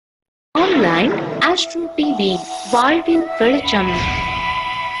Online Astro TV வாழ்வின் வெளிச்சம்.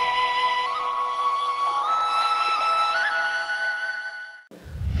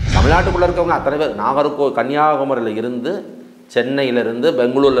 தமிழ்நாட்டுக்குள்ளே இருக்கவங்க அத்தனை பேர் நாகர்கோவில் கன்னியாகுமரியில் இருந்து சென்னையிலேருந்து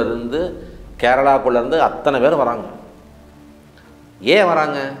பெங்களூர்லேருந்து கேரளாக்குள்ளேருந்து அத்தனை பேர் வராங்க. ஏன்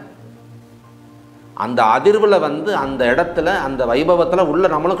வராங்க? அந்த அதிர்வில் அந்த இடத்துல அந்த வைபவத்தில் உள்ள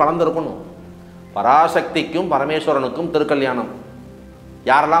நம்மளும் கலந்துருக்கணும். பராசக்திக்கும் பரமேஸ்வரனுக்கும் திருக்கல்யாணம்.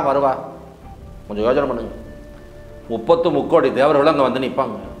 யாரெல்லாம் வருவா கொஞ்சம் யோசனை பண்ணுங்க. 33 கோடி தேவர்களும் அங்கே வந்து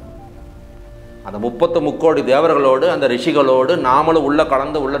நிற்பாங்க. அந்த 33 கோடி தேவர்களோடு அந்த ரிஷிகளோடு நாமளும் உள்ளே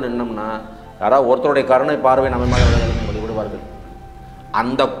கலந்து உள்ளே நின்னோம்னா யாராவது ஒருத்தருடைய கருணை பார்வை நம்ம மேலே வழிவிடுவார்கள்.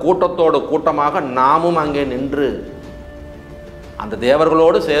 அந்த கூட்டத்தோடு கூட்டமாக நாமும் அங்கே நின்று அந்த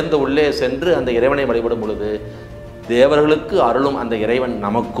தேவர்களோடு சேர்ந்து உள்ளே சென்று அந்த இறைவனை வழிபடும் பொழுது தேவர்களுக்கு அருளும் அந்த இறைவன்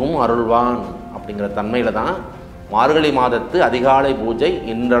நமக்கும் அருள்வான் அப்படிங்கிற தன்மையில் தான் மார்கழி மாதத்து அதிகாலை பூஜை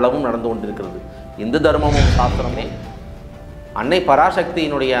இன்றளவும் நடந்து கொண்டிருக்கிறது. இந்து தர்மமும் சாஸ்திரமே அன்னை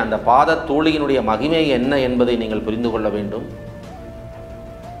பராசக்தியினுடைய அந்த பாத தூளியினுடைய மகிமை என்ன என்பதை நீங்கள் புரிந்து கொள்ள வேண்டும்.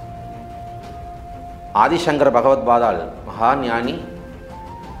 ஆதிசங்கர பகவத்பாதால் மகா ஞானி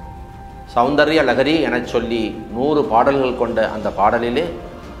சௌந்தர்ய லகரி என சொல்லி 100 பாடல்கள் கொண்ட அந்த பாடலிலே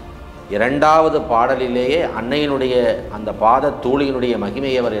 2வது பாடலிலேயே அன்னையினுடைய அந்த பாத தூளியினுடைய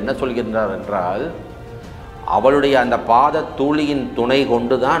மகிமையை அவர் என்ன சொல்கின்றார் என்றால், அவளுடைய அந்த பாத தூளியின் துணை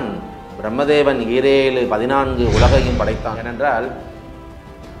கொண்டுதான் பிரம்மதேவன் 14 உலகையும் படைத்தான். ஏனென்றால்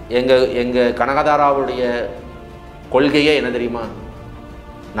எங்கள் கனகதாராவுடைய கொள்கையே என்ன தெரியுமா?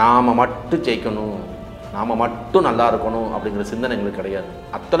 நாம் மட்டும் ஜெயிக்கணும், நாம் மட்டும் நல்லா இருக்கணும் அப்படிங்கிற சிந்தனை எங்களுக்கு கிடையாது.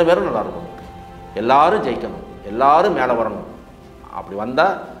 அத்தனை பேரும் நல்லா இருக்கணும், எல்லாரும் ஜெயிக்கணும், எல்லாரும் மேலே வரணும். அப்படி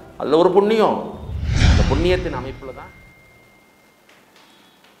வந்தால் அதில் ஒரு புண்ணியம். அந்த புண்ணியத்தின் அமைப்பில் தான்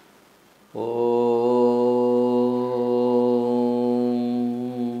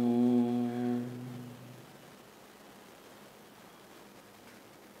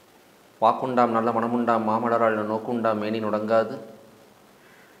வாக்குண்டாம் நல்ல மனமுண்டாம் மாமலரால் நோக்குண்டாம் மேனி நுடங்காது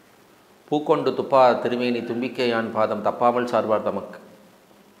பூக்கொண்டு துப்பா திருமேனி தும்பிக்கையான் பாதம் தப்பாமல் சார்பார் தமக்கு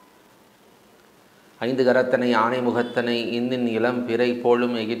 5 கரத்தனை ஆணை முகத்தனை இன்னின் இளம் பிறை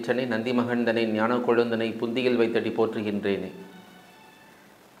போலும் எகிற்றனை நந்தி மகந்தனை ஞான கொழுந்தனை புந்தியில் வைத்தடி போற்றுகின்றேனே.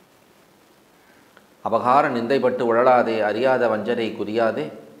 அபகார நிந்தைப்பட்டு உழலாதே, அறியாத வஞ்சரை குறியாதே,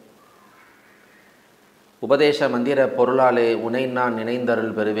 உபதேச மந்திர பொருளாலே உனை நான்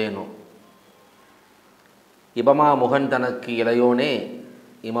நினைந்தருள் பெறுவேனோ. இபமா முகன் தனக்கு இளையோனே,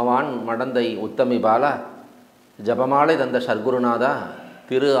 இமவான் மடந்தை உத்தமி பாலா, ஜபமாலை தந்த சர்க்குருநாதா,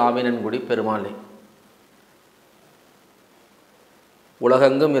 திரு ஆவினன்குடி பெருமாளே.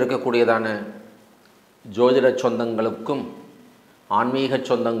 உலகெங்கும் இருக்கக்கூடியதான ஜோதிட சொந்தங்களுக்கும் ஆன்மீக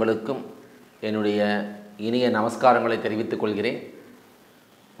சொந்தங்களுக்கும் என்னுடைய இனிய நமஸ்காரங்களை தெரிவித்துக் கொள்கிறேன்.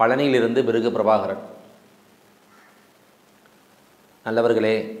 பழனியிலிருந்து பிருகு பிரபாகரன்.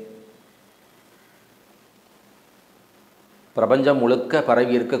 நல்லவர்களே, பிரபஞ்சம் முழுக்க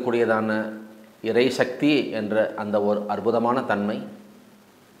பரவி இருக்கக்கூடியதான இறை சக்தி என்ற அந்த ஒரு அற்புதமான தன்மை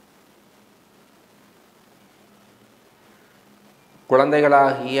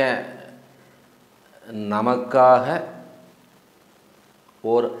குழந்தைகளாகிய நமக்காக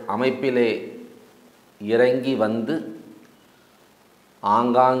ஓர் அமைப்பிலே இறங்கி வந்து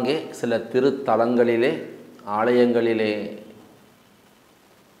ஆங்காங்கே சில திருத்தலங்களிலே ஆலயங்களிலே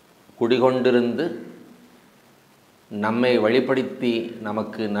குடிகொண்டிருந்து நம்மை வழிப்படுத்தி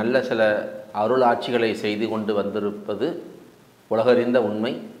நமக்கு நல்ல சில அருளாட்சிகளை செய்து கொண்டு வந்திருப்பது உலகறிந்த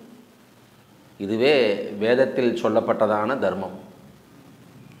உண்மை. இதுவே வேதத்தில் சொல்லப்பட்டதான தர்மம்.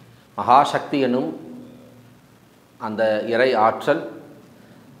 மகாசக்தி எனும் அந்த இறை ஆற்றல்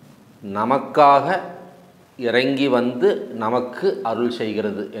நமக்காக இறங்கி வந்து நமக்கு அருள்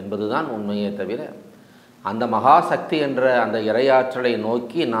செய்கிறது என்பதுதான் உண்மையே தவிர, அந்த மகாசக்தி என்ற அந்த இறையாற்றலை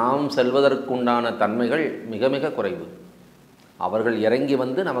நோக்கி நாம் செல்வதற்குண்டான தன்மைகள் மிக மிக குறைவு. அவர்கள் இறங்கி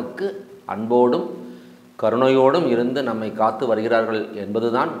வந்து நமக்கு அன்போடும் கருணையோடும் இருந்து நம்மை காத்து வருகிறார்கள்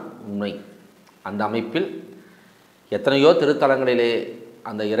என்பதுதான் உண்மை. அந்த அமைப்பில் எத்தனையோ திருத்தலங்களிலே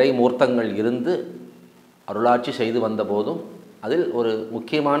அந்த இறை மூர்த்தங்கள் இருந்து அருளாட்சி செய்து வந்த போதும் அதில் ஒரு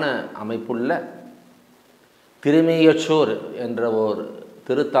முக்கியமான அமைப்புள்ள திருமேயச்சூர் என்ற ஒரு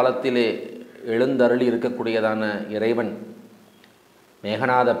திருத்தலத்திலே எழுந்தருளி இருக்கக்கூடியதான இறைவன்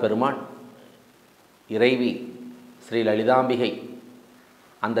மேகநாத பெருமான், இறைவி ஸ்ரீ லலிதாம்பிகை,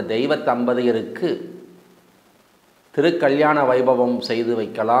 அந்த தெய்வ தம்பதியருக்கு திருக்கல்யாண வைபவம் செய்து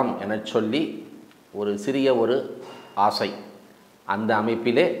வைக்கலாம் என சொல்லி ஒரு சிறிய ஒரு ஆசை. அந்த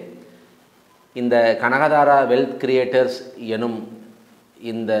அமைப்பிலே இந்த கனகதாரா வெல்த் கிரியேட்டர்ஸ் எனும்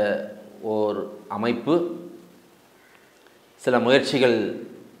இந்த ஓர் அமைப்பு சில முயற்சிகள்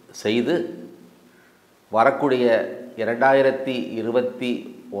செய்து வரக்கூடிய 2021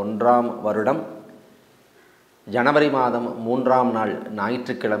 வருடம் ஜனவரி மாதம் 3ஆம் நாள்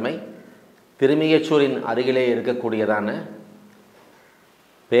ஞாயிற்றுக்கிழமை திருமியச்சூரின் அருகிலே இருக்கக்கூடியதான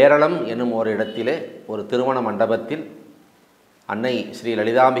பேரளம் என்னும் ஒரு இடத்திலே ஒரு திருமண மண்டபத்தில் அன்னை ஸ்ரீ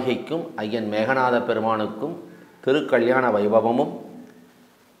லலிதாம்பிகைக்கும் ஐயன் மேகநாத பெருமானுக்கும் திருக்கல்யாண வைபவமும்,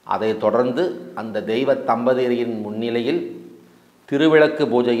 அதைத் தொடர்ந்து அந்த தெய்வ தம்பதியரின் முன்னிலையில் திருவிளக்கு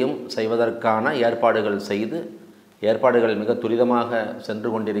பூஜையும் செய்வதற்கான ஏற்பாடுகள் செய்து ஏற்பாடுகள் மிக துரிதமாக சென்று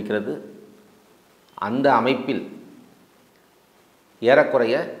கொண்டிருக்கிறது. அந்த அமைப்பில்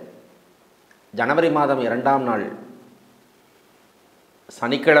ஏறக்குறைய ஜனவரி மாதம் 2ஆம் நாள்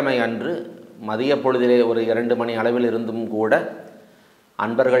சனிக்கிழமை அன்று மதிய பொழுதிலே ஒரு 2 மணி அளவில் இருந்தும் கூட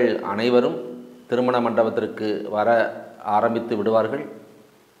அன்பர்கள் அனைவரும் திருமண மண்டபத்திற்கு வர ஆரம்பித்து விடுவார்கள்.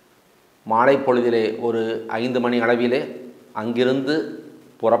 மாலை பொழுதிலே ஒரு 5 மணி அளவிலே அங்கிருந்து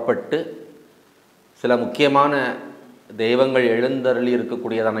புறப்பட்டு சில முக்கியமான தெய்வங்கள் எழுந்தருளி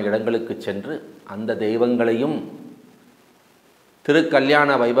இருக்கக்கூடியதான இடங்களுக்கு சென்று அந்த தெய்வங்களையும் திருக்கல்யாண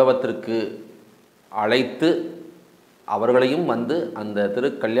வைபவத்திற்கு அழைத்து அவர்களையும் வந்து அந்த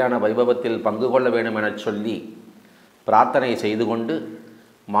திருக்கல்யாண வைபவத்தில் பங்கு கொள்ள வேண்டும் என சொல்லி பிரார்த்தனை செய்து கொண்டு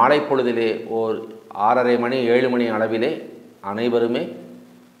மாலை பொழுதிலே ஓர் 6:30 மணி 7 மணி அளவிலே அனைவருமே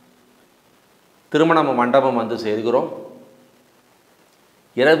திருமண மண்டபம் வந்து சேர்கிறோம்.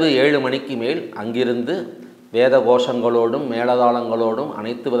 இரவு 7 மணிக்கு மேல் அங்கிருந்து வேத கோஷங்களோடும் மேளதாளங்களோடும்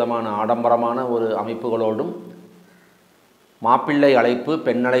அனைத்து விதமான ஆடம்பரமான ஒரு அமைப்புகளோடும் மாப்பிள்ளை அழைப்பு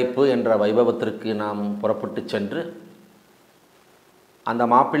பெண்ணழைப்பு என்ற வைபவத்திற்கு நாம் புறப்பட்டு சென்று அந்த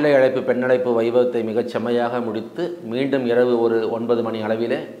மாப்பிள்ளை அழைப்பு பெண்ணழைப்பு வைபவத்தை மிகச் செம்மையாக முடித்து மீண்டும் இரவு ஒரு 9 மணி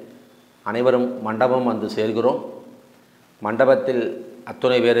அளவிலே அனைவரும் மண்டபம் வந்து சேர்கிறோம். மண்டபத்தில்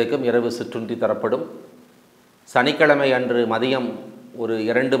அத்துணை பேருக்கும் இரவு சிற்றுண்டி தரப்படும். சனிக்கிழமை அன்று மதியம் ஒரு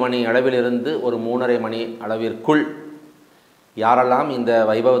 2 மணி அளவிலிருந்து ஒரு 3:30 மணி அளவிற்குள் யாரெல்லாம் இந்த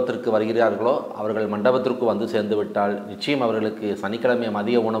வைபவத்திற்கு வருகிறார்களோ அவர்கள் மண்டபத்திற்கு வந்து சேர்ந்து விட்டால் நிச்சயம் அவர்களுக்கு சனிக்கிழமை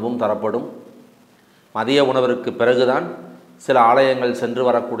மதிய உணவும் தரப்படும். மதிய உணவிற்கு பிறகுதான் சில ஆலயங்கள் சென்று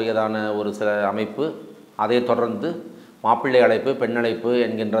வரக்கூடியதான ஒரு சில அமைப்பு. அதைத் தொடர்ந்து மாப்பிள்ளை அழைப்பு பெண்ணழைப்பு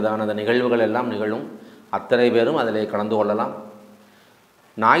என்கின்றதான அந்த நிகழ்வுகள் எல்லாம் நிகழும். அத்தனை பேரும் அதிலே கலந்து கொள்ளலாம்.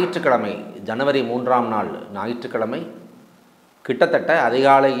 ஞாயிற்றுக்கிழமை ஜனவரி 3ஆம் நாள் ஞாயிற்றுக்கிழமை கிட்டத்தட்ட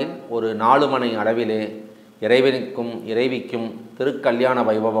அதிகாலையில் ஒரு 4 மணி அளவிலே இறைவனுக்கும் இறைவிக்கும் திருக்கல்யாண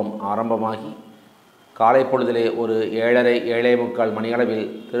வைபவம் ஆரம்பமாகி காலை பொழுதிலே ஒரு 7:30 7:45 மணியளவில்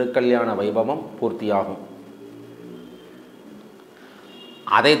திருக்கல்யாண வைபவம் பூர்த்தியாகும்.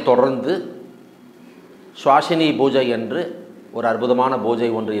 அதைத் தொடர்ந்து சுவாசினி பூஜை என்று ஒரு அற்புதமான பூஜை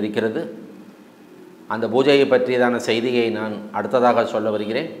ஒன்று இருக்கிறது. அந்த பூஜையை பற்றியதான செய்தியை நான் அடுத்ததாக சொல்ல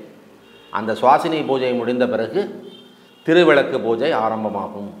வருகிறேன். அந்த சுவாசினி பூஜை முடிந்த பிறகு திருவிளக்கு பூஜை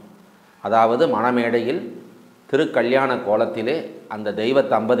ஆரம்பமாகும். அதாவது மணமேடையில் திருக்கல்யாண கோலத்திலே அந்த தெய்வ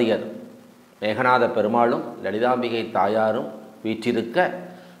தம்பதியர் மேகநாத பெருமாளும் லலிதாம்பிகை தாயாரும் வீற்றிருக்க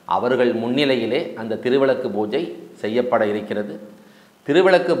அவர்கள் முன்னிலையிலே அந்த திருவிளக்கு பூஜை செய்யப்பட இருக்கிறது.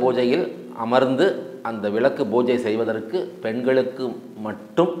 திருவிளக்கு பூஜையில் அமர்ந்து அந்த விளக்கு பூஜை செய்வதற்கு பெண்களுக்கு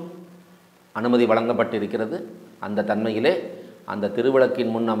மட்டும் அனுமதி வழங்கப்பட்டிருக்கிறது. அந்த தன்மையிலே அந்த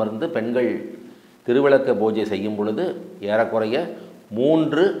திருவிளக்கின் முன் அமர்ந்து பெண்கள் திருவிளக்கு பூஜை செய்யும் பொழுது ஏறக்குறைய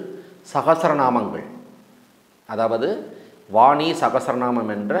 3 சகஸ்ரநாமங்கள், அதாவது வாணி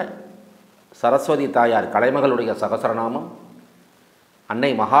சகஸ்ரநாமம் என்ற சரஸ்வதி தாயார் கலைமகளுடைய சகஸ்ரநாமம்,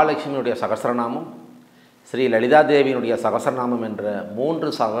 அன்னை மகாலட்சுமியுடைய சகஸ்ரநாமம், ஸ்ரீ லலிதா தேவியினுடைய சகஸ்ரநாமம் என்ற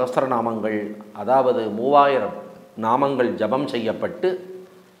 3 சகஸ்ரநாமங்கள், அதாவது 3000 நாமங்கள் ஜபம் செய்யப்பட்டு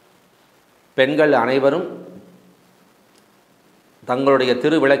பெண்கள் அனைவரும் தங்களுடைய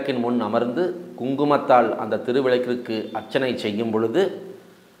திருவிளக்கின் முன் அமர்ந்து குங்குமத்தால் அந்த திருவிளக்கிற்கு அர்ச்சனை செய்யும் பொழுது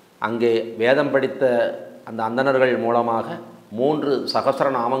அங்கே வேதம் படித்த அந்த அந்தணர்கள் மூலமாக 3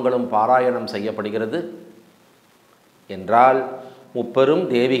 சகஸ்ரநாமங்களும் பாராயணம் செய்யப்படுகிறது. என்றால் முப்பெரும்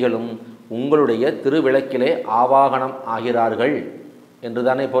தேவிகளும் உங்களுடைய திருவிளக்கிலே ஆவாகனம் ஆகிறார்கள்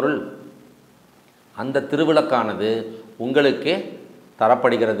என்றுதானே பொருள். அந்த திருவிளக்கானது உங்களுக்கே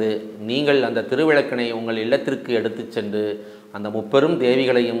தரப்படுகிறது. நீங்கள் அந்த திருவிளக்கினை உங்கள் இல்லத்திற்கு எடுத்து சென்று அந்த முப்பெரும்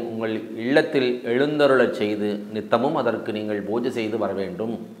தேவிகளையும் உங்கள் இல்லத்தில் எழுந்தருளச் செய்து நித்தமும் அதற்கு நீங்கள் பூஜை செய்து வர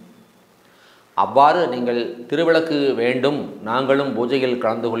வேண்டும். அவ்வாறு நீங்கள் திருவிளக்கு வேண்டும், நாங்களும் பூஜையில்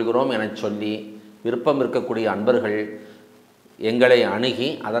கலந்து கொள்கிறோம் என சொல்லி விருப்பம் இருக்கக்கூடிய அன்பர்கள் எங்களை அணுகி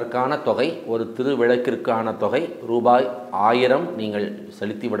அதற்கான தொகை, ஒரு திருவிளக்கிற்கான தொகை ரூபாய் 1000 நீங்கள்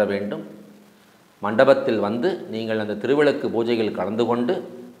செலுத்திவிட வேண்டும். மண்டபத்தில் வந்து நீங்கள் அந்த திருவிளக்கு பூஜையில் கலந்து கொண்டு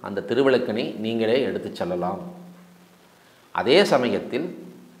அந்த திருவிளக்கினை நீங்களே எடுத்து செல்லலாம். அதே சமயத்தில்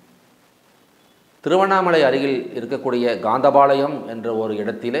திருவண்ணாமலை அருகில் இருக்கக்கூடிய காந்தபாளையம் என்ற ஒரு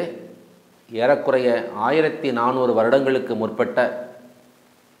இடத்திலே ஏறக்குறைய 1400 வருடங்களுக்கு முற்பட்ட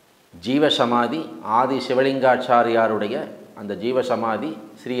ஜீவசமாதி ஆதி சிவலிங்காச்சாரியாருடைய அந்த ஜீவசமாதி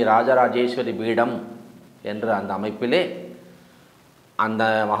ஸ்ரீ ராஜராஜேஸ்வரி பீடம் என்ற அந்த அமைப்பிலே அந்த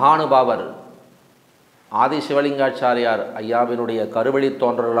மகானுபாவர் ஆதி சிவலிங்காச்சாரியார் ஐயாவினுடைய கருவழி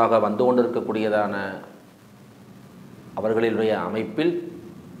தோன்றல்களாக வந்து கொண்டிருக்கக்கூடியதான அவர்களுடைய அமைப்பில்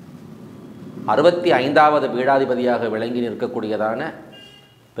 65வது பீடாதிபதியாக விளங்கி நிற்கக்கூடியதான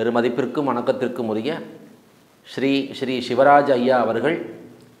பெருமதிப்பிற்கும் வணக்கத்திற்கும் உரிய ஸ்ரீ ஸ்ரீ சிவராஜ் ஐயா அவர்கள்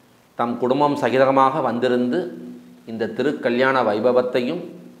தம் குடும்பம் சகிதமாக வந்திருந்து இந்த திருக்கல்யாண வைபவத்தையும்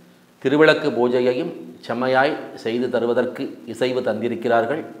திருவிளக்கு பூஜையையும் செம்மையாய் செய்து தருவதற்கு இசைவு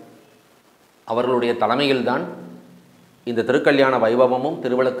தந்திருக்கிறார்கள். அவர்களுடைய தலைமையில்தான் இந்த திருக்கல்யாண வைபவமும்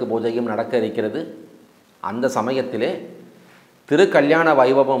திருவிளக்கு பூஜையும் நடக்க இருக்கிறது. அந்த சமயத்திலே திருக்கல்யாண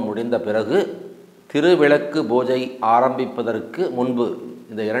வைபவம் முடிந்த பிறகு திருவிளக்கு பூஜை ஆரம்பிப்பதற்கு முன்பு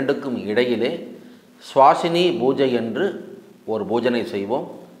இந்த இரண்டுக்கும் இடையிலே சுவாசினி பூஜை என்று ஒரு பூஜனை செய்வோம்.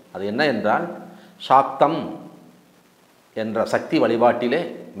 அது என்ன என்றால் சாக்தம் என்ற சக்தி வழிபாட்டிலே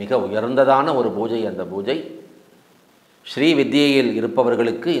மிக உயர்ந்ததான ஒரு பூஜை. அந்த பூஜை ஸ்ரீ வித்யையில்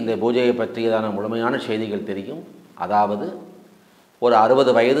இருப்பவர்களுக்கு இந்த பூஜையை பற்றியதான முழுமையான செய்திகள் தெரியும். அதாவது ஒரு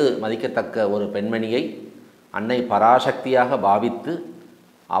 60 வயது மதிக்கத்தக்க ஒரு பெண்மணியை அன்னை பராசக்தியாக பாவித்து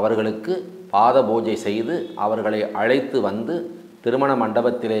அவர்களுக்கு பாத பூஜை செய்து அவர்களை அழைத்து வந்து திருமண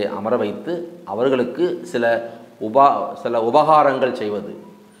மண்டபத்திலே அமர வைத்து அவர்களுக்கு சில உபகாரங்கள் செய்வது,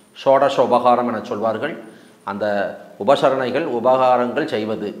 ஷோடச உபகாரம் என சொல்வார்கள். அந்த உபசரணைகள் உபகாரங்கள்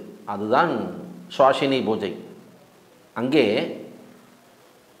செய்வது, அதுதான் சுவாசினி பூஜை. அங்கே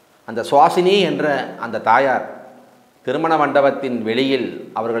அந்த சுவாசினி என்ற அந்த தாயார் திருமண மண்டபத்தின் வெளியில்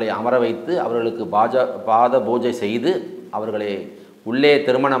அவர்களை அமர வைத்து அவர்களுக்கு பாத பூஜை செய்து அவர்களை உள்ளே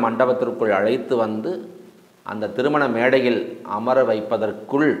திருமண மண்டபத்திற்குள் அழைத்து வந்து அந்த திருமண மேடையில் அமர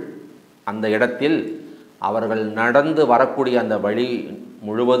வைப்பதற்குள் அந்த இடத்தில் அவர்கள் நடந்து வரக்கூடிய அந்த வழி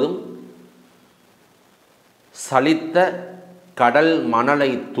முழுவதும் சலித்த கடல்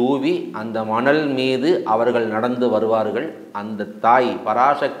மணலை தூவி அந்த மணல் மீது அவர்கள் நடந்து வருவார்கள். அந்த தாய்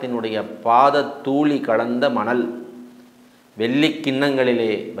பராசக்தியினுடைய பாத தூளி கலந்த மணல் வெள்ளி கிண்ணங்களிலே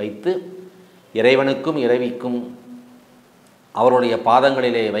வைத்து இறைவனுக்கும் இறைவிக்கும் அவருடைய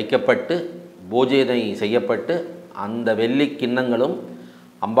பாதங்களிலே வைக்கப்பட்டு பூஜை செய்யப்பட்டு அந்த வெள்ளி கிண்ணங்களும்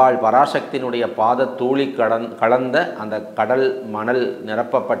அம்பாள் பராசக்தியினுடைய பாத தூளி கலந்த அந்த கடல் மணல்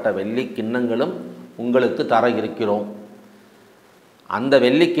நிரப்பப்பட்ட வெள்ளி கிண்ணங்களும் உங்களுக்கு தர இருக்கிறோம். அந்த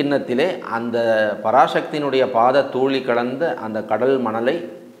வெள்ளி கிண்ணத்திலே அந்த பராசக்தியினுடைய பாத தூளி கலந்த அந்த கடல் மணலை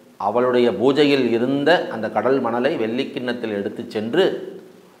அவளுடைய பூஜையில் இருந்த அந்த கடல் மணலை வெள்ளி கிண்ணத்தில் எடுத்து சென்று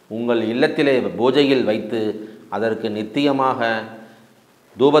உங்கள் இல்லத்திலே பூஜையில் வைத்து அதற்கு நித்தியமாக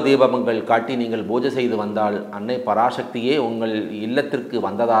தூபதீபங்கள் காட்டி நீங்கள் பூஜை செய்து வந்தால் அன்னை பராசக்தியே உங்கள் இல்லத்திற்கு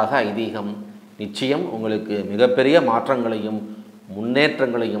வந்ததாக ஐதீகம். நிச்சயம் உங்களுக்கு மிகப்பெரிய மாற்றங்களையும்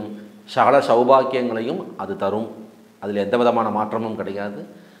முன்னேற்றங்களையும் சகல சௌபாக்கியங்களையும் அது தரும். அதில் எந்த விதமான மாற்றமும் கிடையாது.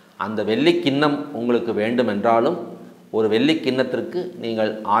 அந்த வெள்ளி கிண்ணம் உங்களுக்கு வேண்டுமென்றாலும் ஒரு வெள்ளி கிண்ணத்திற்கு நீங்கள்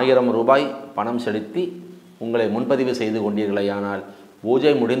 1000 ரூபாய் பணம் செலுத்தி உங்களை முன்பதிவு செய்து கொண்டீர்களேயானால்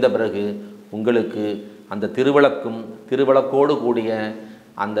பூஜை முடிந்த பிறகு உங்களுக்கு அந்த திருவிளக்கோடு கூடிய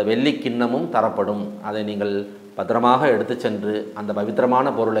அந்த வெள்ளி கிண்ணமும் தரப்படும். அதை நீங்கள் பத்திரமாக எடுத்து சென்று அந்த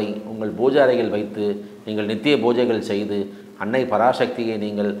பவித்திரமான பொருளை உங்கள் பூஜை அறையில் வைத்து நீங்கள் நித்திய பூஜைகள் செய்து அன்னை பராசக்தியை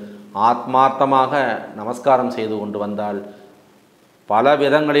நீங்கள் ஆத்மார்த்தமாக நமஸ்காரம் செய்து கொண்டு வந்தால் பல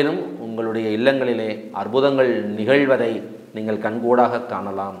விதங்களிலும் உங்களுடைய இல்லங்களிலே அற்புதங்கள் நிகழ்வதை நீங்கள் கண்கூடாக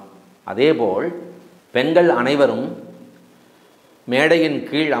காணலாம். அதேபோல் பெண்கள் அனைவரும் மேடையின்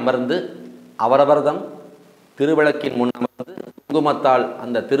கீழ் அமர்ந்து அவரவர்தம் திருவிளக்கின் முன் அமர்ந்து குங்குமத்தால்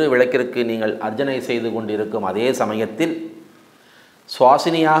அந்த திருவிளக்கிற்கு நீங்கள் அர்ச்சனை செய்து கொண்டிருக்கும் அதே சமயத்தில்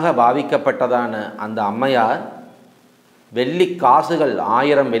சுவாசினியாக பாவிக்கப்பட்டதான அந்த அம்மையார் வெள்ளி காசுகள்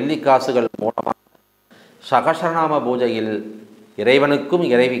 1000 வெள்ளி காசுகள் மூலமாக சகஸ்ரநாம பூஜையில் இறைவனுக்கும்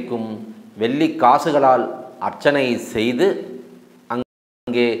இறைவிக்கும் வெள்ளி காசுகளால் அர்ச்சனை செய்து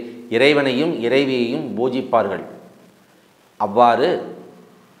அங்கே இறைவனையும் இறைவியையும் பூஜிப்பார்கள். அவ்வாறு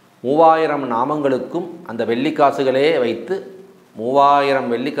 3000 நாமங்களுக்கும் அந்த வெள்ளிக்காசுகளே வைத்து 3000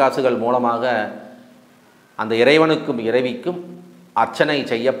 வெள்ளிக்காசுகள் மூலமாக அந்த இறைவனுக்கும் இறைவிக்கும் அர்ச்சனை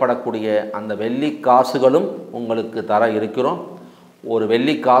செய்யப்படக்கூடிய அந்த வெள்ளிக்காசுகளும் உங்களுக்கு தர இருக்கிறோம். ஒரு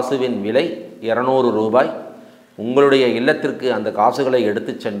வெள்ளிக்காசுவின் விலை 200 ரூபாய். உங்களுடைய இல்லத்திற்கு அந்த காசுகளை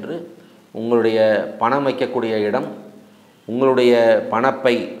எடுத்து சென்று உங்களுடைய பணம் வைக்கக்கூடிய இடம், உங்களுடைய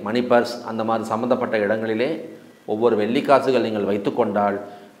பணப்பை, மணி பர்ஸ் அந்த மாதிரி சம்பந்தப்பட்ட இடங்களிலே ஒவ்வொரு வெள்ளிக்காசுகள் நீங்கள் வைத்து கொண்டால்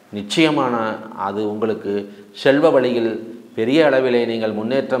நிச்சயமான அது உங்களுக்கு செல்வ வழியில் பெரிய அளவிலே நீங்கள்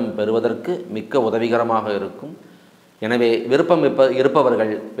முன்னேற்றம் பெறுவதற்கு மிக்க உதவிகரமாக இருக்கும். எனவே விருப்பம்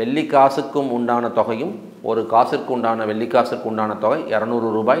இருப்பவர்கள் வெள்ளிக்காசுக்கும் உண்டான தொகையும் ஒரு காசிற்கு உண்டான வெள்ளிக்காசுக்கு உண்டான தொகை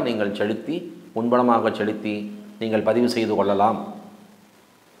 200 ரூபாய் நீங்கள் செலுத்தி முன்பணமாக செலுத்தி நீங்கள் பதிவு செய்து கொள்ளலாம்.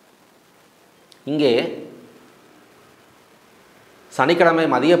 இங்கே சனிக்கிழமை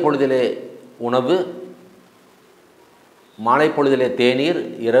மதிய பொழுதிலே உணவு, மாலை பொழுதிலே தேநீர்,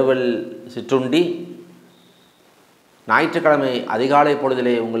 இரவில் சிற்றுண்டி, ஞாயிற்றுக்கிழமை அதிகாலை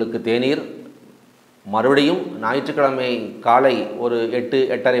பொழுதிலே உங்களுக்கு தேநீர், மறுபடியும் ஞாயிற்றுக்கிழமை காலை ஒரு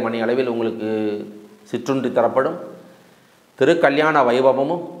 8-8:30 மணி அளவில் உங்களுக்கு சிற்றுண்டி தரப்படும். திருக்கல்யாண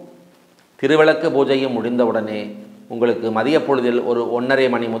வைபவமும் திருவிளக்கு பூஜையும் முடிந்தவுடனே உங்களுக்கு மதிய பொழுதில் ஒரு 1:30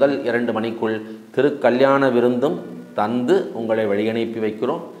 மணி முதல் 2 மணிக்குள் திருக்கல்யாண விருந்தும் தந்து உங்களை வழியனுப்பி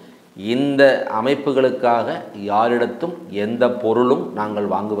வைக்கிறோம். இந்த அமைப்புகளுக்காக யாரிடத்தும் எந்த பொருளும் நாங்கள்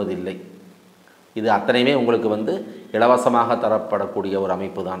வாங்குவதில்லை. இது அத்தனையுமே உங்களுக்கு இலவசமாக தரப்படக்கூடிய ஒரு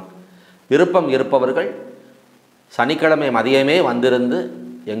அமைப்பு தான். விருப்பம் இருப்பவர்கள் சனிக்கிழமை மதியமே வந்திருந்து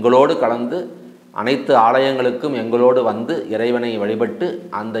எங்களோடு கலந்து அனைத்து ஆலயங்களுக்கும் எங்களோடு வந்து இறைவனை வழிபட்டு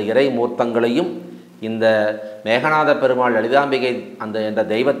அந்த இறை மூர்த்தங்களையும் இந்த மேகநாத பெருமாள் லலிதாம்பிகை என்ற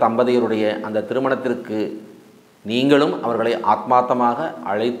தெய்வ தம்பதியருடைய அந்த திருமணத்திற்கு நீங்களும் அவர்களை ஆத்மார்த்தமாக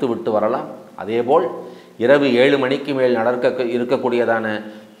அழைத்து விட்டு வரலாம். அதேபோல் இரவு 7 மணிக்கு மேல் இருக்கக்கூடியதான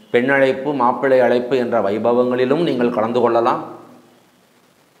பெண்ணழைப்பு, மாப்பிள்ளை அழைப்பு என்ற வைபவங்களிலும் நீங்கள் கலந்து கொள்ளலாம்.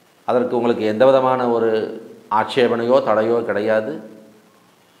 அதற்கு உங்களுக்கு எந்த விதமான ஒரு ஆட்சேபனையோ தடையோ கிடையாது.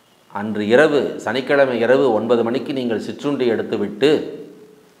 அன்று இரவு சனிக்கிழமை இரவு 9 மணிக்கு நீங்கள் சிற்றுண்டி எடுத்துவிட்டு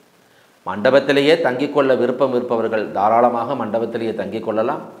மண்டபத்திலேயே தங்கிக்கொள்ள விருப்பம் இருப்பவர்கள் தாராளமாக மண்டபத்திலேயே தங்கிக்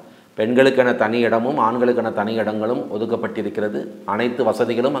கொள்ளலாம். பெண்களுக்கென தனி இடமும் ஆண்களுக்கென தனி இடங்களும் ஒதுக்கப்பட்டிருக்கிறது. அனைத்து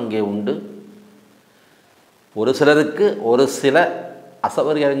வசதிகளும் அங்கே உண்டு. ஒரு சிலருக்கு ஒரு சில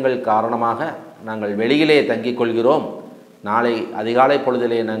அசௌகரியங்கள் காரணமாக நாங்கள் வெளியிலே தங்கிக் கொள்கிறோம், நாளை அதிகாலை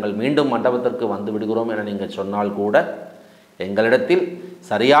பொழுதிலே நாங்கள் மீண்டும் மண்டபத்திற்கு வந்து விடுகிறோம் என நீங்கள் சொன்னால் கூட எங்களிடத்தில்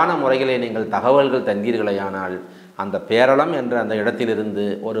சரியான முறையிலே நீங்கள் தகவல்கள் தந்தீர்களேயானால் அந்த பேரளம் என்ற அந்த இடத்திலிருந்து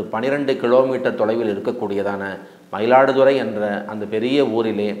ஒரு 12 கிலோமீட்டர் தொலைவில் இருக்கக்கூடியதான மயிலாடுதுறை என்ற அந்த பெரிய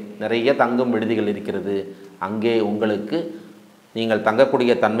ஊரிலே நிறைய தங்கும் விடுதிகள் இருக்கிறது. அங்கே உங்களுக்கு நீங்கள்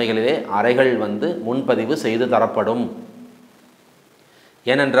தங்கக்கூடிய தன்மைகளிலே அறைகள் முன்பதிவு செய்து தரப்படும்.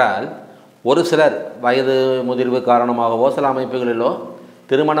 ஏனென்றால் ஒரு சிலர் வயது முதிர்வு காரணமாகவோ சில அமைப்புகளிலோ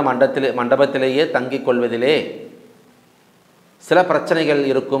திருமண மண்டபத்திலேயே தங்கிக் கொள்வதிலே சில பிரச்சனைகள்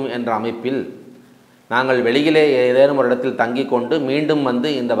இருக்கும் என்ற அமைப்பில் நாங்கள் வெளியிலே ஏதேனும் ஒரு இடத்தில் தங்கி கொண்டு மீண்டும்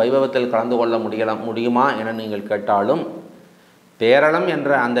இந்த வைபவத்தில் கலந்து கொள்ள முடியுமா என நீங்கள் கேட்டாலும் பேரளம் என்ற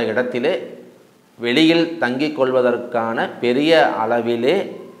அந்த இடத்திலே வெளியில் தங்கிக் கொள்வதற்கான பெரிய அளவிலே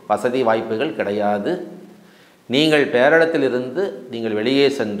வசதி வாய்ப்புகள் கிடையாது. நீங்கள் பேரளத்திலிருந்து நீங்கள் வெளியே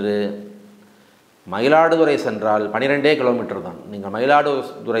சென்று மயிலாடுதுறை சென்றால் 12 கிலோமீட்டர் தான். நீங்கள்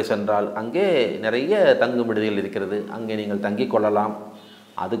மயிலாடுதுறை சென்றால் அங்கே நிறைய தங்கும் விடுதிகள் இருக்கிறது, அங்கே நீங்கள் தங்கிக் கொள்ளலாம்.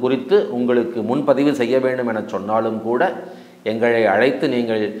 அது குறித்து உங்களுக்கு முன்பதிவு செய்ய வேண்டும் என சொன்னாலும் கூட எங்களை அழைத்து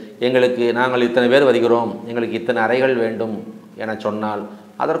நாங்கள் இத்தனை பேர் வருகிறோம், எங்களுக்கு இத்தனை அறைகள் வேண்டும் என சொன்னால்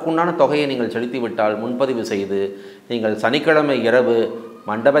அதற்குண்டான தொகையை நீங்கள் செலுத்திவிட்டால் முன்பதிவு செய்து நீங்கள் சனிக்கிழமை இரவு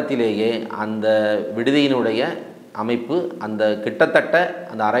மண்டபத்திலேயே அந்த விடுதியினுடைய அமைப்பு கிட்டத்தட்ட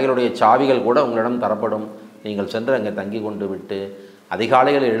அந்த அறைகளுடைய சாவிகள் கூட உங்களிடம் தரப்படும். நீங்கள் சென்று அங்கே தங்கி கொண்டு விட்டு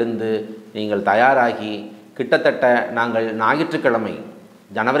அதிகாலையில் எழுந்து நீங்கள் தயாராகி கிட்டத்தட்ட நாங்கள் ஞாயிற்றுக்கிழமை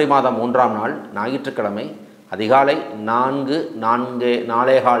ஜனவரி மாதம் 3ஆம் நாள் ஞாயிற்றுக்கிழமை அதிகாலை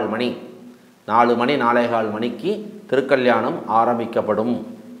 4:45 மணி 4:45 மணிக்கு திருக்கல்யாணம் ஆரம்பிக்கப்படும்.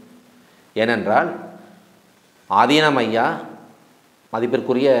 ஏனென்றால் ஆதீனம் ஐயா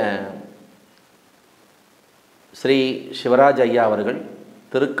மதிப்பிற்குரிய ஸ்ரீ சிவராஜ் ஐயா அவர்கள்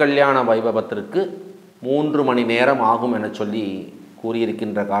திருக்கல்யாண வைபவத்திற்கு 3 மணி நேரம் ஆகும் என சொல்லி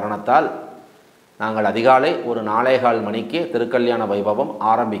கூறியிருக்கின்ற காரணத்தால் நாங்கள் அதிகாலை ஒரு 4:15 மணிக்கு திருக்கல்யாண வைபவம்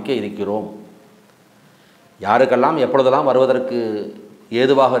ஆரம்பிக்க இருக்கிறோம். யாருக்கெல்லாம் எப்பொழுதெல்லாம் வருவதற்கு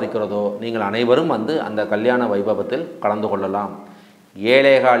ஏதுவாக இருக்கிறதோ நீங்கள் அனைவரும் அந்த கல்யாண வைபவத்தில் கலந்து கொள்ளலாம்.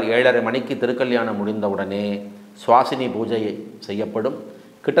 7:15 மணிக்கு திருக்கல்யாணம் முடிந்தவுடனே சுவாசினி பூஜை செய்யப்படும்.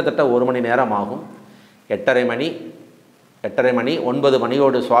 கிட்டத்தட்ட 1 மணி நேரம் ஆகும். 8:30 மணி 9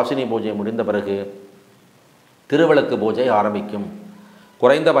 மணியோடு சுவாசினி பூஜை முடிந்த பிறகு திருவிளக்கு பூஜை ஆரம்பிக்கும்.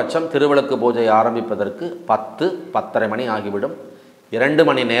 குறைந்தபட்சம் திருவிளக்கு பூஜை ஆரம்பிப்பதற்கு 10-10:30 மணி ஆகிவிடும். 2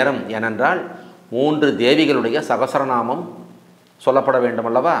 மணி நேரம். ஏனென்றால் 3 தேவிகளுடைய சகசரநாமம் சொல்லப்பட வேண்டும்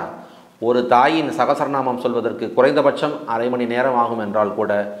அல்லவா? ஒரு தாயின் சகசரநாமம் சொல்வதற்கு குறைந்தபட்சம் அரை மணி நேரம் ஆகும் என்றால்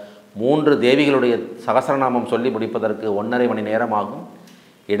கூட 3 தேவிகளுடைய சகசரநாமம் சொல்லி முடிப்பதற்கு 1.5 மணி நேரம் ஆகும்.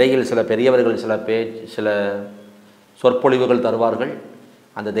 இடையில் சில பெரியவர்கள் சில சொற்பொழிவுகள் தருவார்கள்.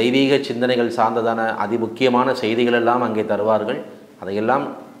 அந்த தெய்வீக சிந்தனைகள் சார்ந்ததான அதிமுக்கியமான செய்திகள் எல்லாம் அங்கே தருவார்கள். அதையெல்லாம்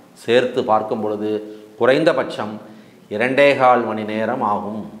சேர்த்து பார்க்கும் பொழுது குறைந்தபட்சம் 2.25 மணி நேரம்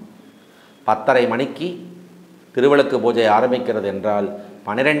ஆகும். 10:30 மணிக்கு திருவிளக்கு பூஜை ஆரம்பிக்கிறது என்றால்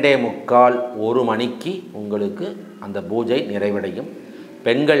 12:45 1 மணிக்கு உங்களுக்கு அந்த பூஜை நிறைவடையும்.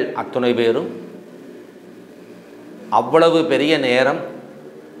 பெண்கள் அத்துணை பேரும் அவ்வளவு பெரிய நேரம்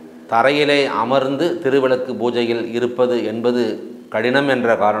தரையிலே அமர்ந்து திருவிளக்கு பூஜையில் இருப்பது என்பது கடினம் என்ற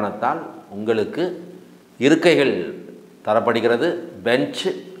காரணத்தால் உங்களுக்கு இருக்கைகள் தரப்படுகிறது. பெஞ்ச்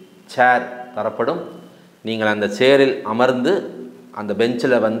சேர் தரப்படும். நீங்கள் அந்த சேரில் அமர்ந்து அந்த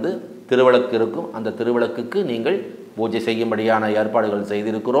பெஞ்சில் வந்து திருவிளக்கு இருக்கும். அந்த திருவிளக்குக்கு நீங்கள் பூஜை செய்யும்படியான ஏற்பாடுகள்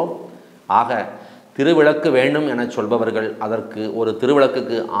செய்திருக்கிறோம். ஆக திருவிளக்கு வேண்டும் என சொல்பவர்கள் அதற்கு ஒரு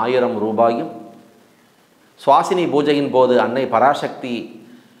திருவிளக்குக்கு 1000 ரூபாயும், சுவாசினி பூஜையின் போது அன்னை பராசக்தி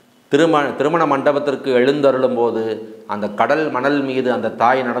திருமண மண்டபத்திற்கு எழுந்தருளும் போது அந்த கடல் மணல் மீது அந்த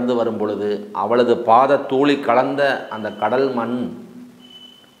தாய் நடந்து வரும் பொழுது அவளது பாத தூளி கலந்த அந்த கடல் மண்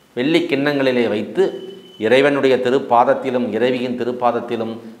வெள்ளி கிண்ணங்களிலே வைத்து இறைவனுடைய திருப்பாதத்திலும் இறைவியின்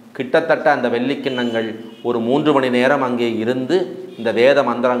திருப்பாதத்திலும் கிட்டத்தட்ட அந்த வெள்ளிக்கிண்ணங்கள் ஒரு 3 மணி நேரம் அங்கே இருந்து இந்த வேத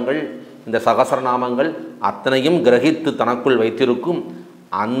மந்திரங்கள், இந்த சகசரநாமங்கள் அத்தனையும் கிரகித்து தனக்குள் வைத்திருக்கும்.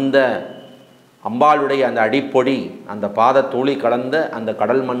 அந்த அம்பாளுடைய அந்த அடிப்பொடி, அந்த பாத தூளி கலந்த அந்த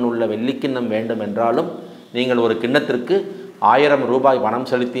கடல் மண் உள்ள வெள்ளிக்கிண்ணம் வேண்டும் என்றாலும் நீங்கள் ஒரு கிண்ணத்திற்கு 1000 ரூபாய் பணம்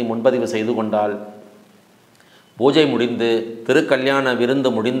செலுத்தி முன்பதிவு செய்து கொண்டால் பூஜை முடிந்து திருக்கல்யாண விருந்து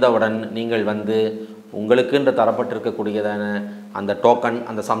முடிந்தவுடன் நீங்கள் வந்து உங்களுக்கு என்று தரப்பட்டிருக்கக்கூடியதான அந்த டோக்கன்,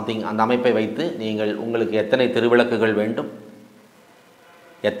 அந்த சம்திங், அந்த அமைப்பை வைத்து நீங்கள் உங்களுக்கு எத்தனை திருவிளக்குகள் வேண்டும்,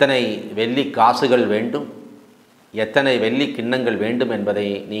 எத்தனை வெள்ளி காசுகள் வேண்டும், எத்தனை வெள்ளி கிண்ணங்கள் வேண்டும் என்பதை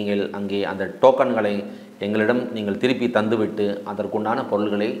நீங்கள் அங்கே அந்த டோக்கன்களை எங்களிடம் நீங்கள் திருப்பி தந்துவிட்டு அதற்குண்டான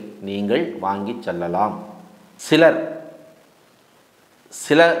பொருள்களை நீங்கள் வாங்கி செல்லலாம்.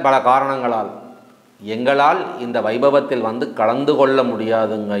 சில பல காரணங்களால் எங்களால் இந்த வைபவத்தில் வந்து கலந்து கொள்ள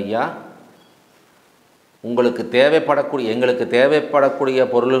முடியாதுங்க ஐயா, எங்களுக்கு தேவைப்படக்கூடிய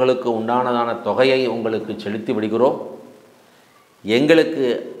பொருள்களுக்கு உண்டானதான தொகையை உங்களுக்கு செலுத்தி விடுகிறோம். எங்களுக்கு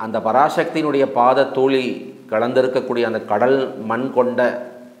அந்த பராசக்தியினுடைய பாத தூளி கலந்திருக்கக்கூடிய அந்த கடல் மண் கொண்ட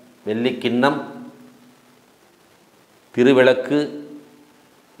வெள்ளி கிண்ணம், திருவிளக்கு,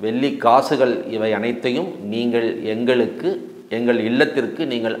 வெள்ளி காசுகள் இவை அனைத்தையும் நீங்கள் எங்கள் இல்லத்திற்கு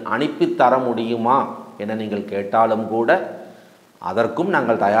நீங்கள் அனுப்பித்தர முடியுமா என நீங்கள் கேட்டாலும் கூட அதற்கும்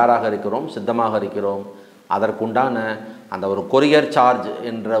நாங்கள் தயாராக இருக்கிறோம், சித்தமாக இருக்கிறோம். அதற்குண்டான அந்த ஒரு கொரியர் சார்ஜ்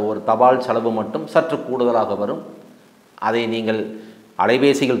என்ற ஒரு தபால் செலவு மட்டும் சற்று கூடுதலாக வரும். அதை நீங்கள்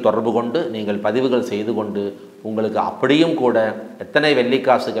அலைபேசியில் தொடர்பு கொண்டு நீங்கள் பதிவுகள் செய்து கொண்டு உங்களுக்கு அப்படியும் கூட எத்தனை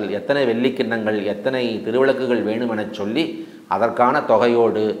வெள்ளிக்காசுகள், எத்தனை வெள்ளிக்கிண்ணங்கள், எத்தனை திருவிளக்குகள் வேணும் என சொல்லி அதற்கான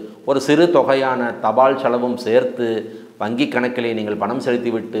தொகையோடு ஒரு சிறு தொகையான தபால் செலவும் சேர்த்து வங்கி கணக்கிலே நீங்கள் பணம்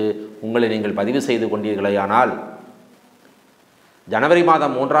செலுத்திவிட்டு உங்களை நீங்கள் பதிவு செய்து கொண்டீர்களேயானால் ஜனவரி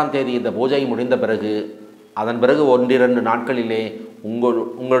மாதம் 3ஆம் தேதி இந்த பூஜை முடிந்த பிறகு அதன் பிறகு 1-2 நாட்களிலே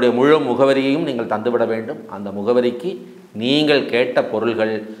உங்களுடைய முழு முகவரியையும் நீங்கள் தந்துவிட வேண்டும். அந்த முகவரிக்கு நீங்கள் கேட்ட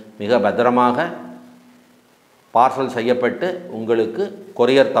பொருள்கள் மிக பத்திரமாக பார்சல் செய்யப்பட்டு உங்களுக்கு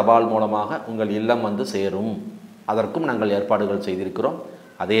கொரியர் தபால் மூலமாக உங்கள் இல்லம் வந்து சேரும். அதற்கும் நாங்கள் ஏற்பாடுகள் செய்திருக்கிறோம்.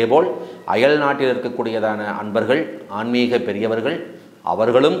 அதேபோல் அயல் நாட்டில் இருக்கக்கூடியதான அன்பர்கள், ஆன்மீக பெரியவர்கள்,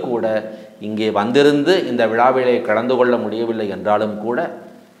 அவர்களும் கூட இங்கே வந்திருந்து இந்த விழாவிலே கலந்து கொள்ள முடியவில்லை என்றாலும் கூட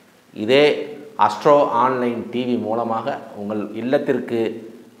இதே அஸ்ட்ரோ ஆன்லைன் டிவி மூலமாக உங்கள் இல்லத்திற்கு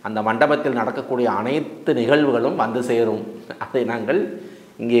அந்த மண்டபத்தில் நடக்கக்கூடிய அனைத்து நிகழ்வுகளும் வந்து சேரும். அதை நாங்கள்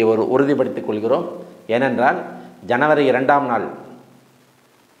இங்கே உறுதிப்படுத்திக் கொள்கிறோம். ஏனென்றால் ஜனவரி 2ஆம் நாள்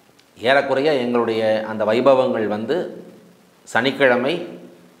ஏறக்குறைய எங்களுடைய அந்த வைபவங்கள் வந்து சனிக்கிழமை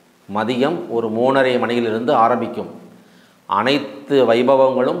மதியம் ஒரு 3:30 மணியிலிருந்து ஆரம்பிக்கும். அனைத்து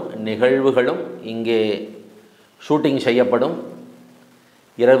வைபவங்களும் நிகழ்வுகளும் இங்கே ஷூட்டிங் செய்யப்படும்.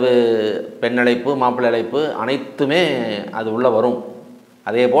 இரவு பெண்ணழைப்பு, மாப்பிள்ளை அழைப்பு அனைத்துமே அது உள்ளே வரும்.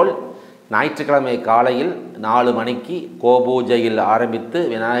 அதேபோல் ஞாயிற்றுக்கிழமை காலையில் 4 மணிக்கு கோபூஜையில் ஆரம்பித்து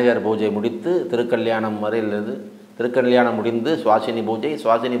விநாயகர் பூஜை முடித்து திருக்கல்யாணம் வரையிலிருந்து திருக்கல்யாணம் முடிந்து சுவாசினி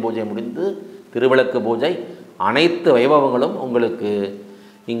பூஜை முடிந்து திருவிளக்கு பூஜை அனைத்து வைபவங்களும் உங்களுக்கு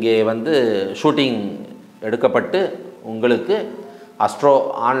இங்கே வந்து ஷூட்டிங் எடுக்கப்பட்டு உங்களுக்கு அஸ்ட்ரோ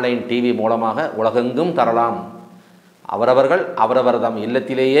ஆன்லைன் டிவி மூலமாக உலகெங்கும் தரலாம். அவரவர் தம்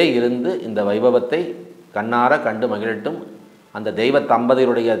இல்லத்திலேயே இருந்து இந்த வைபவத்தை கண்ணார கண்டு மகிழட்டும், அந்த தெய்வ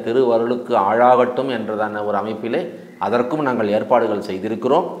தம்பதியுடைய திருவருளுக்கு ஆளாகட்டும் என்றதான ஒரு அமைப்பிலே அதற்கும் நாங்கள் ஏற்பாடுகள்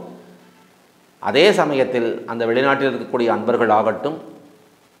செய்திருக்கிறோம். அதே சமயத்தில் அந்த வெளிநாட்டில் இருக்கக்கூடிய அன்பர்கள் ஆகட்டும்,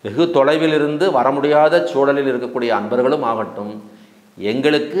 வெகு தொலைவில் இருந்து வர முடியாத சூழலில் இருக்கக்கூடிய அன்பர்களும் ஆகட்டும்,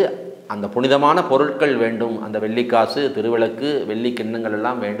 எங்களுக்கு அந்த புனிதமான பொருட்கள் வேண்டும், அந்த வெள்ளிக்காசு, திருவிளக்கு, வெள்ளி கிண்ணங்கள்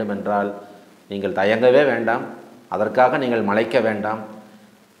எல்லாம் வேண்டும் என்றால் நீங்கள் தயங்கவே வேண்டாம். அதற்காக நீங்கள் மலைக்க வேண்டாம்.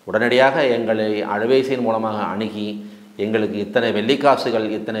 உடனடியாக எங்களை அலைபேசியின் மூலமாக அணுகி எங்களுக்கு இத்தனை வெள்ளிக்காசுகள்,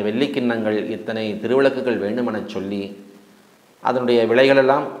 இத்தனை வெள்ளி கிண்ணங்கள், இத்தனை திருவிளக்குகள் வேண்டும் என சொல்லி அதனுடைய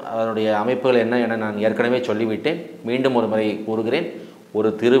விலைகளெல்லாம் அதனுடைய அமைப்புகள் என்ன என நான் ஏற்கனவே சொல்லிவிட்டேன். மீண்டும் ஒரு முறை கூறுகிறேன். ஒரு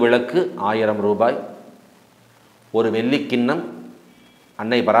திருவிளக்கு 1000 ரூபாய், ஒரு வெள்ளிக்கிண்ணம்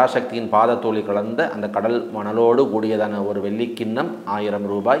அன்னை பராசக்தியின் பாதத்தூளி கலந்த அந்த கடல் மணலோடு கூடியதான ஒரு வெள்ளிக்கிண்ணம் 1000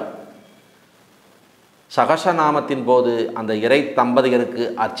 ரூபாய். சகசநாமத்தின் போது அந்த இறை தம்பதியருக்கு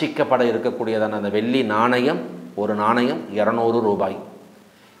அர்ச்சிக்கப்பட இருக்கக்கூடியதான அந்த வெள்ளி நாணயம், ஒரு நாணயம் 200 ரூபாய்.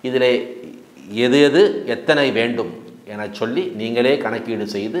 இதில் எது எது எத்தனை வேண்டும் என சொல்லி நீங்களே கணக்கீடு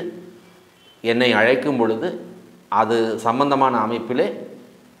செய்து என்னை அழைக்கும் பொழுது அது சம்பந்தமான அமைப்பிலே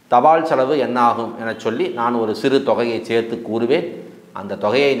தபால் செலவு என்ன ஆகும் என சொல்லி நான் ஒரு சிறு தொகையை சேர்த்து கூறுவேன். அந்த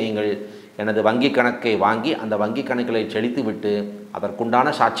தொகையை நீங்கள் எனது வங்கி கணக்கை வாங்கி அந்த வங்கி கணக்குகளை செலுத்தி விட்டு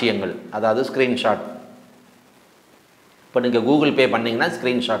அதற்குண்டான சாட்சியங்கள், அதாவது ஸ்க்ரீன்ஷாட், இப்போ நீங்கள் கூகுள் பே பண்ணிங்கன்னா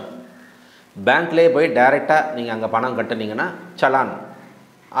ஸ்க்ரீன்ஷாட், பேங்க்லேயே போய் டைரெக்டாக நீங்கள் அங்கே பணம் கட்டுனீங்கன்னா சலான்,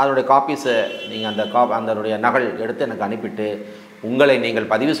 அதனுடைய காப்பீஸை நீங்கள் அதனுடைய நகல் எடுத்து எனக்கு அனுப்பிட்டு உங்களை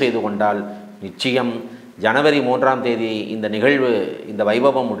நீங்கள் பதிவு செய்து கொண்டால் நிச்சயம் ஜனவரி 3ஆம் தேதி இந்த நிகழ்வு, இந்த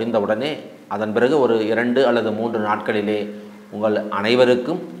வைபவம் முடிந்தவுடனே அதன் பிறகு ஒரு 2 அல்லது 3 நாட்களிலே உங்கள்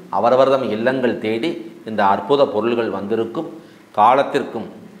அனைவருக்கும் அவரவர்தம் இல்லங்கள் தேடி இந்த அற்புத பொருள்கள் வந்திருக்கும். காலத்திற்கும்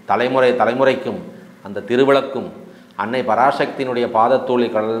தலைமுறைக்கும் அந்த திருவிளக்கும் அன்னை பராசக்தியினுடைய பாதத்தூளி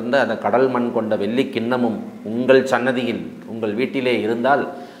கலந்த அந்த கடல் மண் கொண்ட வெள்ளி கிண்ணமும் உங்கள் சன்னதியில் உங்கள் வீட்டிலே இருந்தால்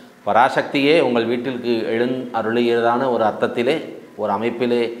பராசக்தியே உங்கள் வீட்டிற்கு அருளியதான ஒரு அர்த்தத்திலே, ஒரு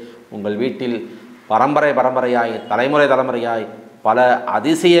அமைப்பிலே உங்கள் வீட்டில் பரம்பரையாய் தலைமுறையாய் பல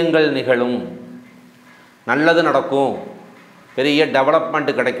அதிசயங்கள் நிகழும். நல்லது நடக்கும், பெரிய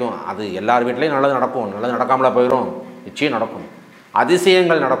டெவலப்மெண்ட் கிடைக்கும். அது எல்லார் வீட்லேயும் நல்லது நடக்கும், நல்லது நடக்காமல போயிடும், நிச்சயம் நடக்கும்.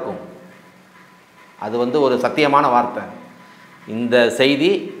 அதிசயங்கள் நடக்கும். அது ஒரு சத்தியமான வார்த்தை. இந்த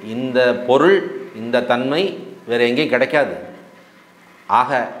செய்தி, இந்த பொருள், இந்த தன்மை வேறு எங்கேயும் கிடைக்காது.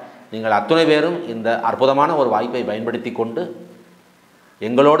 ஆக நீங்கள் அத்துணை பேரும் இந்த அற்புதமான ஒரு வாய்ப்பை பயன்படுத்தி கொண்டு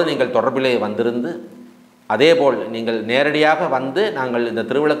எங்களோடு நீங்கள் தொடர்பிலே வந்திருந்து, அதேபோல் நீங்கள் நேரடியாக வந்து நாங்கள் இந்த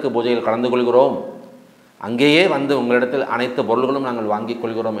திருவிளக்கு பூஜையில் கலந்து கொள்கிறோம், அங்கேயே வந்து உங்களிடத்தில் அனைத்து பொருள்களும் நாங்கள் வாங்கிக்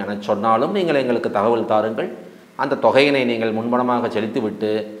கொள்கிறோம் என சொன்னாலும் நீங்கள் எங்களுக்கு தகவல் தாருங்கள். அந்த தொகையினை நீங்கள் முன்பணமாக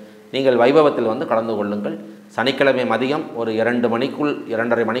செலுத்திவிட்டு நீங்கள் வைபவத்தில் வந்து கலந்து கொள்ளுங்கள். சனிக்கிழமை மதியம் ஒரு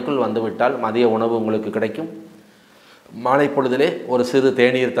 2:30 மணிக்குள் வந்துவிட்டால் மதிய உணவு உங்களுக்கு கிடைக்கும். மாலை பொழுதிலே ஒரு சிறு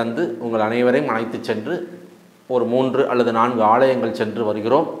தேநீர் தந்து உங்கள் அனைவரையும் அழைத்து சென்று ஒரு 3 அல்லது 4 ஆலயங்கள் சென்று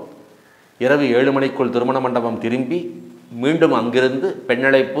வருகிறோம். இரவு 7 மணிக்குள் திருமண மண்டபம் திரும்பி மீண்டும் அங்கிருந்து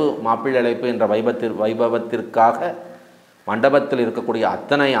பெண்ணழைப்பு, மாப்பிள்ளை அழைப்பு என்ற வைபவத்திற்காக மண்டபத்தில் இருக்கக்கூடிய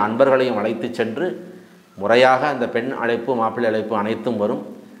அத்தனை அன்பர்களையும் அழைத்து சென்று முறையாக அந்த பெண் அழைப்பு, மாப்பிள்ளை அழைப்பு அனைத்தும் வரும்.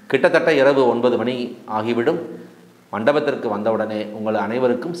 கிட்டத்தட்ட இரவு 9 மணி ஆகிவிடும். மண்டபத்திற்கு வந்தவுடனே உங்கள்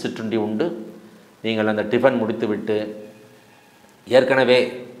அனைவருக்கும் சிற்றுண்டி உண்டு. நீங்கள் அந்த டிஃபன் முடித்துவிட்டு, ஏற்கனவே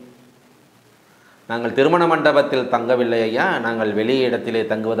நாங்கள் திருமண மண்டபத்தில் தங்கவில்லை ஐயா, நாங்கள் வெளி இடத்திலே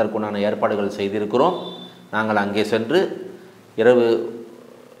தங்குவதற்குண்டான ஏற்பாடுகள் செய்திருக்கிறோம், நாங்கள் அங்கே சென்று இரவு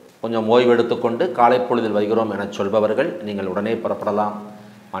கொஞ்சம் ஓய்வு எடுத்துக்கொண்டு காலை பொழுதில் வருகிறோம் என சொல்பவர்கள் நீங்கள் உடனே புறப்படலாம்.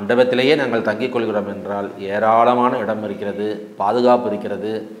 மண்டபத்திலேயே நாங்கள் தங்கிக் கொள்கிறோம் என்றால் ஏராளமான இடம் இருக்கிறது, பாதுகாப்பு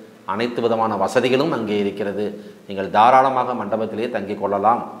இருக்கிறது, அனைத்து விதமான வசதிகளும் அங்கே இருக்கிறது. நீங்கள் தாராளமாக மண்டபத்திலேயே தங்கிக்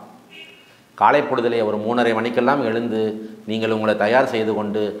கொள்ளலாம். காலை பொழுதிலே ஒரு 3:30 மணிக்கெல்லாம் எழுந்து நீங்கள் உங்களை தயார் செய்து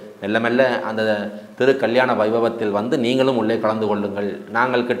கொண்டு மெல்ல மெல்ல அந்த திரு கல்யாண வைபவத்தில் வந்து நீங்களும் உள்ளே கலந்து கொள்ளுங்கள்.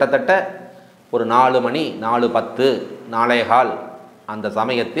 நாங்கள் கிட்டத்தட்ட ஒரு 4 மணி 4:10 4:15 அந்த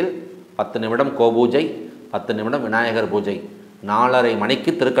சமயத்தில் 10 நிமிடம் கோபூஜை, 10 நிமிடம் விநாயகர் பூஜை, 4:30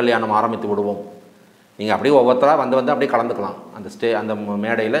 மணிக்கு திருக்கல்யாணம் ஆரம்பித்து விடுவோம். நீங்கள் அப்படியே ஒவ்வொருத்தராக வந்து அப்படியே கலந்துக்கலாம். அந்த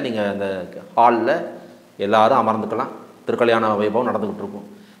மேடையில் நீங்கள் அந்த ஹாலில் எல்லோரும் அமர்ந்துக்கலாம். திருக்கல்யாண வைபவம் நடந்துக்கிட்டு இருக்கும்.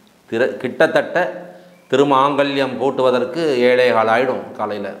 கிட்டத்தட்ட திருமாங்கல்யம் பூட்டுவதற்கு 7:15 ஆகிடும்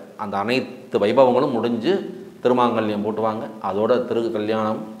காலையில். அந்த அனைத்து வைபவங்களும் முடிஞ்சு திருமாங்கல்யம் பூட்டுவாங்க. அதோட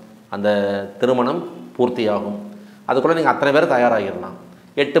கல்யாணம், அந்த திருமணம் பூர்த்தியாகும். அதுக்குள்ளே நீங்கள் அத்தனை பேர் தயாராகிடலாம்.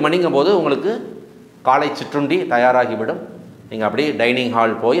 8 மணிங்கும் போது உங்களுக்கு காலை சிற்றுண்டி தயாராகிவிடும். நீங்கள் அப்படியே டைனிங்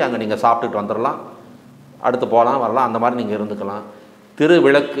ஹால் போய் அங்கே நீங்கள் சாப்பிட்டுட்டு வந்துடலாம். அடுத்து போகலாம் வரலாம், அந்த மாதிரி நீங்கள் இருந்துக்கலாம்.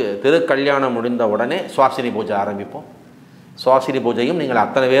 திருக்கல்யாணம் முடிந்த உடனே சுவாசினி பூஜை ஆரம்பிப்போம். சுவாசினி பூஜையும் நீங்கள்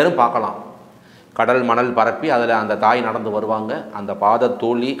அத்தனை பேரும் பார்க்கலாம். கடல் மணல் பரப்பி அதில் அந்த தாய் நடந்து வருவாங்க. அந்த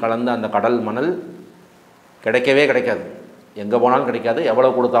பாதத்தூளி கலந்த அந்த கடல் மணல் கிடைக்கவே கிடைக்காது, எங்கே போனாலும் கிடைக்காது,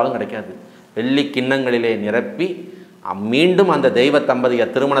 எவ்வளோ கொடுத்தாலும் கிடைக்காது. வெள்ளி கிண்ணங்களிலே நிரப்பி மீண்டும் அந்த தெய்வ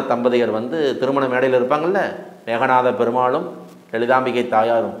தம்பதியர், திருமண தம்பதியர் வந்து திருமண மேடையில் இருப்பாங்கள்ல, மேகநாத பெருமாளும் லலிதாம்பிகை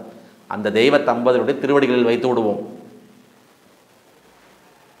தாயாரும், அந்த தெய்வ தம்பதியுடைய திருவடிகளில் வைத்து விடுவோம்.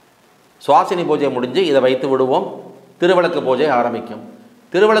 சுவாசினி பூஜை முடிஞ்சு இதை வைத்து விடுவோம். திருவிளக்கு பூஜை ஆரம்பிக்கும்.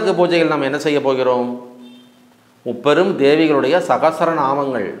 திருவிளக்கு பூஜையில் நாம் என்ன செய்ய போகிறோம்? முப்பெரும் தேவிகளுடைய சகசர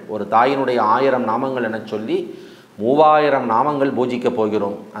நாமங்கள், ஒரு தாயினுடைய 1000 நாமங்கள் என சொல்லி 3000 நாமங்கள் பூஜிக்கப்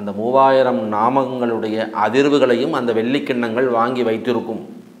போகிறோம். அந்த 3000 நாமங்களுடைய அதிர்வுகளையும் அந்த வெள்ளிக்கிண்ணங்கள் வாங்கி வைத்திருக்கும்.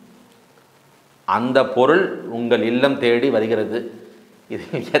 அந்த பொருள் உங்கள் இல்லம் தேடி வருகிறது. இது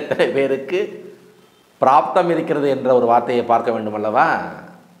எத்தனை பேருக்கு பிராப்தம் இருக்கிறது என்ற ஒரு வார்த்தையை பார்க்க வேண்டும் அல்லவா?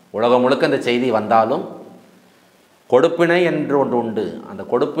 உலகம் முழுக்க இந்த செய்தி வந்தாலும் கொடுப்பினை என்று ஒன்று உண்டு. அந்த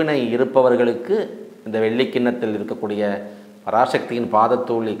கொடுப்பினை இருப்பவர்களுக்கு இந்த வெள்ளிக்கிண்ணத்தில் இருக்கக்கூடிய பராசக்தியின்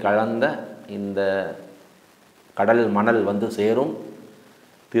பாதத்தூளி கலந்த இந்த கடல் மணல் வந்து சேரும்.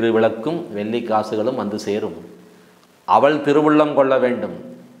 திருவிளக்கும் வெள்ளி காசுகளும் வந்து சேரும். அவள் திருவுள்ளம் கொள்ள வேண்டும்,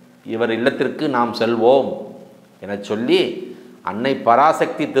 இவர் இல்லத்திற்கு நாம் செல்வோம் என சொல்லி அன்னை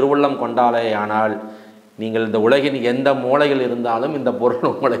பராசக்தி திருவுள்ளம் கொண்டாலே ஆனால் நீங்கள் இந்த உலகின் எந்த மூலையில் இருந்தாலும் இந்த பொருள்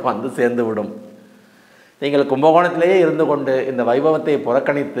உங்களை வந்து சேர்ந்து விடும். நீங்கள் கும்பகோணத்திலேயே இருந்து கொண்டு இந்த வைபவத்தை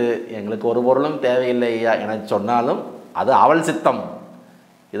புறக்கணித்து எங்களுக்கு ஒரு பொருளும் தேவையில்லையா என சொன்னாலும் அது அவள் சித்தம்.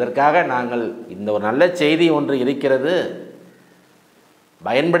 இதற்காக நாங்கள் இந்த ஒரு நல்ல செய்தி ஒன்று இருக்கிறது,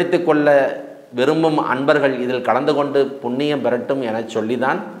 பயன்படுத்தி கொள்ள விரும்பும் அன்பர்கள் இதில் கலந்து கொண்டு புண்ணியம் பெறட்டும் என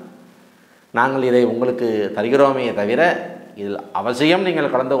சொல்லிதான் நாங்கள் இதை உங்களுக்கு தருகிறோமே தவிர இதில் அவசியம்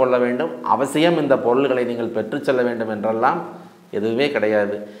நீங்கள் கலந்து கொள்ள வேண்டும், அவசியம் இந்த பொருள்களை நீங்கள் பெற்று செல்ல வேண்டும் என்றெல்லாம் எதுவுமே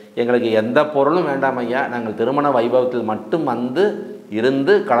கிடையாது. எங்களுக்கு எந்த பொருளும் வேண்டாம் ஐயா, நாங்கள் திருமண வைபவத்தில் மட்டும் வந்து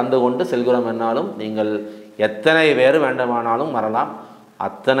இருந்து கலந்து கொண்டு செல்கிறோம் என்னாலும் நீங்கள் எத்தனை பேர் வேண்டுமானாலும் வரலாம்,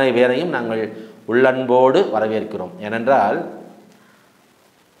 அத்தனை பேரையும் நாங்கள் உள்ளன்போடு வரவேற்கிறோம். ஏனென்றால்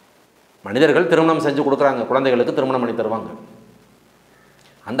மனிதர்கள் திருமணம் செஞ்சு கொடுக்குறாங்க, குழந்தைகளுக்கு திருமணம் பண்ணி தருவாங்க.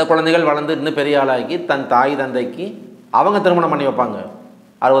 அந்த குழந்தைகள் வளர்ந்து இன்னும் பெரிய ஆளாகி தன் தாய் தந்தைக்கு அவங்க திருமணம் பண்ணி வைப்பாங்க.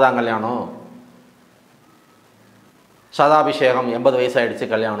 60ஆம் கல்யாணம், சதாபிஷேகம், 80 வயசாகிடுச்சு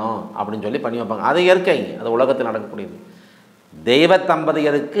கல்யாணம் அப்படின்னு சொல்லி பண்ணி வைப்பாங்க. அது இயற்கை, அது உலகத்தில் நடக்கக்கூடியது. தெய்வ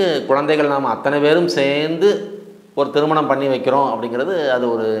தம்பதியருக்கு குழந்தைகள் நாம் அத்தனை பேரும் சேர்ந்து ஒரு திருமணம் பண்ணி வைக்கிறோம் அப்படிங்கிறது அது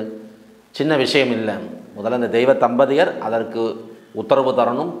ஒரு சின்ன விஷயம் இல்லை. முதல்ல இந்த தெய்வ தம்பதியர் அதற்கு உத்தரவு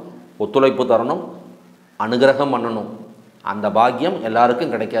தரணும், ஒத்துழைப்பு தரணும், அனுகிரகம் பண்ணணும். அந்த பாக்கியம்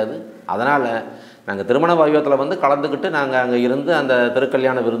எல்லாருக்கும் கிடைக்காது. அதனால் நாங்கள் திருமண வைபவத்தில் வந்து கலந்துக்கிட்டு நாங்கள் அங்கே இருந்து அந்த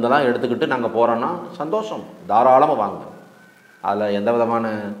திருக்கல்யாண விருந்தெல்லாம் எடுத்துக்கிட்டு நாங்கள் போகிறோன்னா சந்தோஷம், தாராளமாக வாங்க. அதில் எந்த விதமான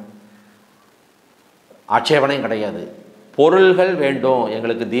ஆட்சேபனையும் கிடையாது. பொருள்கள் வேண்டும்,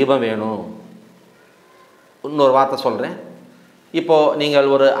 எங்களுக்கு தீபம் வேணும். இன்னொரு வார்த்தை சொல்கிறேன். இப்போது நீங்கள்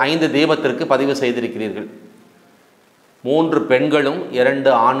ஒரு 5 தீபத்திற்கு பதிவு செய்திருக்கிறீர்கள். 3 பெண்களும்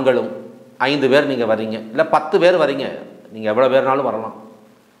 2 ஆண்களும், 5 பேர் நீங்கள் வரீங்க, இல்லை 10 பேர் வரீங்க, நீங்கள் எவ்வளோ பேர்னாலும் வரலாம்.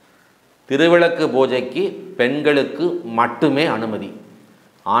 திருவிளக்கு பூஜைக்கு பெண்களுக்கு மட்டுமே அனுமதி,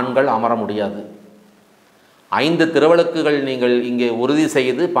 ஆண்கள் அமர முடியாது. 5 திருவிளக்குகள் நீங்கள் இங்கே உறுதி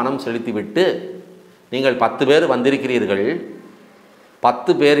செய்து பணம் செலுத்திவிட்டு நீங்கள் 10 பேர் வந்திருக்கிறீர்கள்.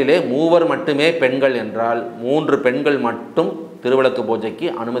 10 பேரிலே 3 மட்டுமே பெண்கள் என்றால் 3 பெண்கள் மட்டும் திருவிளக்கு பூஜைக்கு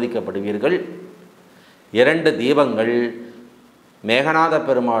அனுமதிக்கப்படுவீர்கள். 2 தீபங்கள் மேகநாத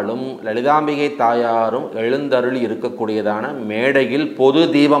பெருமாளும் லலிதாம்பிகை தாயாரும் எழுந்தருளி இருக்கக்கூடியதான மேடையில் பொது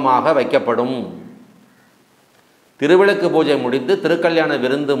தீபமாக வைக்கப்படும். திருவிளக்கு பூஜை முடிந்து திருக்கல்யாண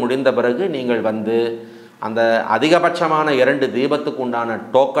விருந்து முடிந்த பிறகு நீங்கள் வந்து அந்த அதிகபட்சமான 2 தீபத்துக்கு உண்டான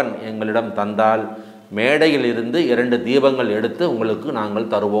டோக்கன் எங்களிடம் தந்தால் மேடையில் இருந்து 2 தீபங்கள் எடுத்து உங்களுக்கு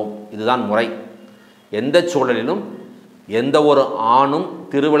நாங்கள் தருவோம். இதுதான் முறை. எந்த சூழலிலும் எந்த ஒரு ஆணும்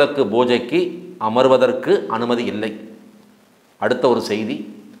திருவிளக்கு பூஜைக்கு அமர்வதற்கு அனுமதி இல்லை. அடுத்த ஒரு செய்தி,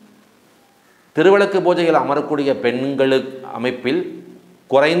 திருவிளக்கு பூஜையில் அமரக்கூடிய பெண்களுக்கு அமைப்பில்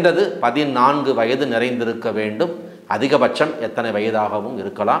குறைந்தது 14 வயது நிறைந்திருக்க வேண்டும். அதிகபட்சம் எத்தனை வயதாகவும்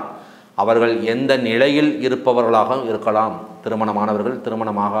இருக்கலாம். அவர்கள் எந்த நிலையில் இருப்பவர்களாகவும் இருக்கலாம். திருமணமானவர்கள்,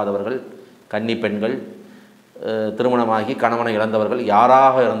 திருமணமாகாதவர்கள், கன்னி பெண்கள், திருமணமாகி கணவனை இழந்தவர்கள்,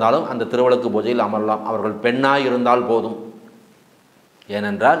 யாராக இருந்தாலும் அந்த திருவிளக்கு பூஜையில் அமரலாம். அவர்கள் பெண்ணாய் இருந்தால் போதும்.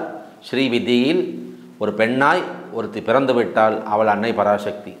 ஏனென்றால் ஸ்ரீ விதியில் ஒரு பெண்ணாய் ஒருத்தி பிறந்து விட்டால் அவள் அன்னை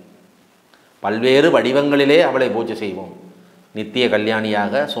பராசக்தி. பல்வேறு வடிவங்களிலே அவளை பூஜை செய்வோம். நித்திய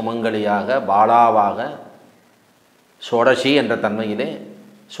கல்யாணியாக, சுமங்கலியாக, பாலாவாக, ஷோடசி என்ற தன்மையிலே,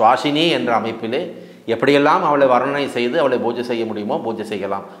 சுவாசினி என்ற அமைப்பிலே எப்படியெல்லாம் அவளை வர்ணனை செய்து அவளை பூஜை செய்ய முடியுமோ பூஜை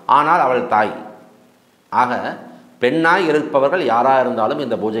செய்யலாம். ஆனால் அவள் தாய். ஆக பெண்ணாய் இருப்பவர்கள் யாராக இருந்தாலும்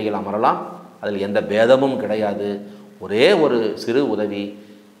இந்த பூஜையில் அமரலாம். அதில் எந்த பேதமும் கிடையாது. ஒரே ஒரு சிறு உதவி,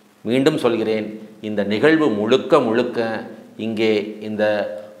 மீண்டும் சொல்கிறேன், இந்த நிகழ்வு முழுக்க முழுக்க இங்கே இந்த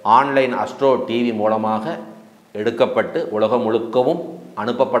ஆன்லைன் அஸ்ட்ரோ டிவி மூலமாக எடுக்கப்பட்டு உலகம் முழுக்கவும்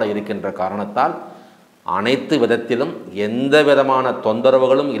அனுப்பப்பட இருக்கின்ற காரணத்தால் அனைத்து விதத்திலும் எந்த விதமான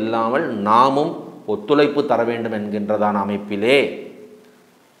தொந்தரவுகளும் இல்லாமல் நாமும் ஒத்துழைப்பு தர வேண்டும் என்கின்றதான அமைப்பிலே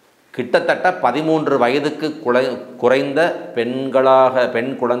கிட்டத்தட்ட 13 வயதுக்கு குறைந்த பெண்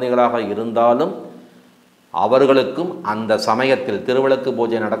குழந்தைகளாக இருந்தாலும் அவர்களுக்கும் அந்த சமயத்தில் திருவிளக்கு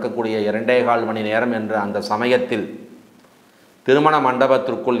பூஜை நடக்கக்கூடிய 2.25 மணி நேரம் என்ற அந்த சமயத்தில் திருமண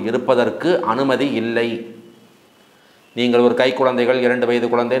மண்டபத்திற்குள் இருப்பதற்கு அனுமதி இல்லை. நீங்கள் ஒரு கை குழந்தைகள், 2 வயது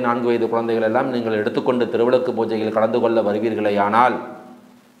குழந்தை, 4 வயது குழந்தைகள் எல்லாம் நீங்கள் எடுத்துக்கொண்டு திருவிளக்கு பூஜையில் கலந்து கொள்ள வருவீர்களேயானால்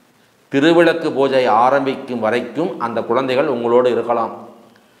திருவிளக்கு பூஜை ஆரம்பிக்கும் வரைக்கும் அந்த குழந்தைகள் உங்களோடு இருக்கலாம்.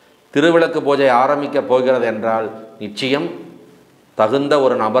 திருவிளக்கு பூஜை ஆரம்பிக்கப் போகிறது என்றால் நிச்சயம் தகுந்த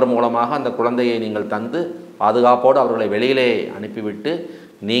ஒரு நபர் மூலமாக அந்த குழந்தையை நீங்கள் தந்து பாதுகாப்போடு அவர்களை வெளியிலே அனுப்பிவிட்டு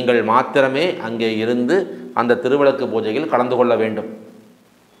நீங்கள் மாத்திரமே அங்கே இருந்து அந்த திருவிளக்கு பூஜையில் கலந்து கொள்ள வேண்டும்.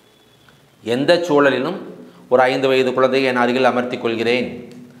 எந்த சூழலிலும் ஒரு 5 வயது குழந்தையை என் அருகில் அமர்த்தி கொள்கிறேன்,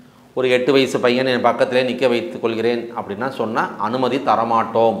 ஒரு 8 வயசு பையன் என் பக்கத்திலே நிற்க வைத்துக் கொள்கிறேன் அப்படின்னா சொன்னால் அனுமதி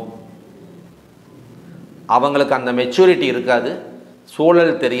தரமாட்டோம். அவங்களுக்கு அந்த மெச்சூரிட்டி இருக்காது,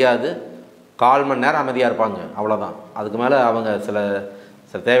 சூழல் தெரியாது, 1/4 மணி நேரம் அமைதியாக இருப்பாங்க, அவ்வளோதான். அதுக்கு மேலே அவங்க சில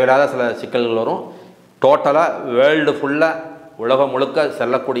தேவையில்லாத சில சிக்கல்கள் வரும். டோட்டலாக வேர்ல்டு ஃபுல்லாக உலகம் முழுக்க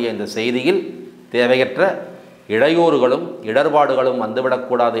செல்லக்கூடிய இந்த செய்தியில் தேவையற்ற இடையூறுகளும் இடர்பாடுகளும்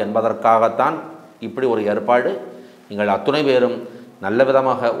வந்துவிடக்கூடாது என்பதற்காகத்தான் இப்படி ஒரு ஏற்பாடு. நீங்கள் அத்துணை பேரும் நல்ல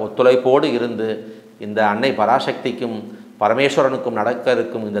விதமாக ஒத்துழைப்போடு இருந்து இந்த அன்னை பராசக்திக்கும் பரமேஸ்வரனுக்கும் நடக்க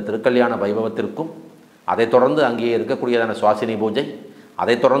இருக்கும் இந்த திருக்கல்யாண வைபவத்திற்கும், அதைத் தொடர்ந்து அங்கே இருக்கக்கூடியதான சுவாசினி பூஜை,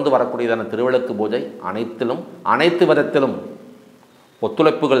 அதைத் தொடர்ந்து வரக்கூடியதான திருவிளக்கு பூஜை அனைத்து விதத்திலும்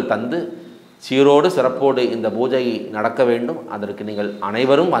ஒத்துழைப்புகள் தந்து சீரோடு சிறப்போடு இந்த பூஜை நடக்க வேண்டும். அதற்கு நீங்கள்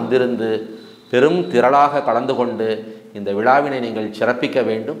அனைவரும் வந்திருந்து பெரும் திரளாக கலந்து கொண்டு இந்த விழாவினை நீங்கள் சிறப்பிக்க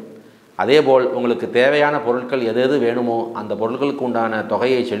வேண்டும். அதேபோல் உங்களுக்கு தேவையான பொருட்கள் எது வேணுமோ அந்த பொருட்களுக்கு உண்டான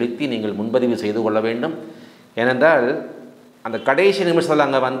தொகையை செலுத்தி நீங்கள் முன்பதிவு செய்து கொள்ள வேண்டும். ஏனென்றால் அந்த கடைசி நிமிஷத்தில்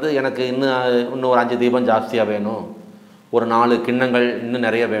அங்கே வந்து எனக்கு இன்னும் ஒரு 5 தீபம் ஜாஸ்தியாக வேணும், ஒரு 4 கிண்ணங்கள் இன்னும்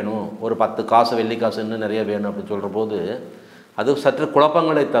நிறைய வேணும், ஒரு 10 காசு வெள்ளி காசு இன்னும் நிறைய வேணும் அப்படின்னு சொல்கிற போது அது சற்று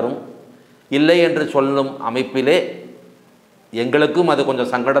குழப்பங்களை தரும். இல்லை என்று சொல்லும் அமைப்பிலே எங்களுக்கும் அது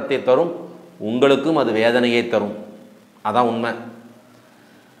கொஞ்சம் சங்கடத்தை தரும், உங்களுக்கும் அது வேதனையை தரும். அதான் உண்மை.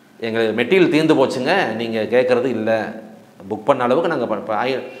 எங்களுக்கு மெட்டீரியல் தீர்ந்து போச்சுங்க, நீங்கள் கேட்குறது இல்லை, புக் பண்ண அளவுக்கு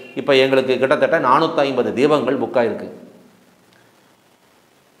நாங்கள் இப்போ எங்களுக்கு கிட்டத்தட்ட 450 தீபங்கள் புக் ஆகிருக்கு,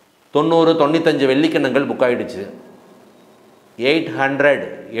 90-95 வெள்ளிக்கிண்ணங்கள் புக் ஆகிடுச்சு,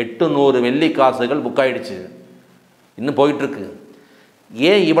 800 வெள்ளி காசுகள் புக் ஆகிடுச்சு, இன்னும் போயிட்டுருக்கு.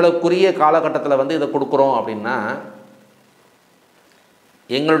 ஏன் இவ்வளவுக்குரிய காலகட்டத்தில் வந்து இதை கொடுக்குறோம் அப்படின்னா,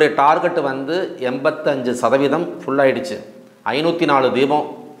 எங்களுடைய டார்கெட்டு வந்து 85% ஃபுல்லாகிடுச்சு. 504 தீபம்,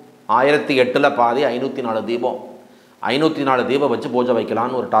 1008 பாதி 504 தீபம், 504 தீபம் வச்சு பூஜை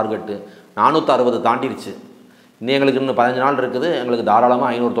வைக்கலான்னு ஒரு டார்கெட்டு. 460 தாண்டிடுச்சு. இன்னும் எங்களுக்கு இன்னும் 15 நாள் இருக்குது, எங்களுக்கு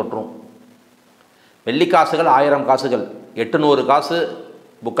தாராளமாக 500 தொட்டுரும். வெள்ளிக்காசுகள் 1000 காசுகள், 800 காசு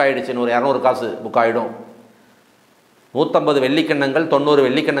புக் ஆகிடுச்சு, இன்னொரு 200 காசு புக் ஆகிடும். 150 வெள்ளிக்கிண்ணங்கள், 90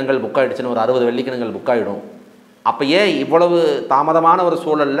 வெள்ளிக்கிண்ணங்கள் புக் ஆகிடுச்சுன்னு ஒரு 60 வெள்ளிக்கிண்ணங்கள் புக் ஆகிடும். அப்போ ஏன் இவ்வளவு தாமதமான ஒரு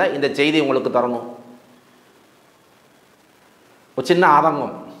சூழலில் இந்த செய்தி உங்களுக்கு தரணும்? ஒரு சின்ன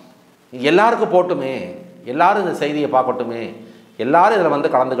ஆதங்கம், எல்லாருக்கும் போட்டுமே, எல்லாரும் இந்த செய்தியை பார்க்கட்டுமே, எல்லாரும் இதில்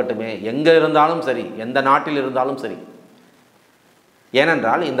வந்து கலந்துக்கட்டுமே, எங்கே இருந்தாலும் சரி, எந்த நாட்டில் இருந்தாலும் சரி.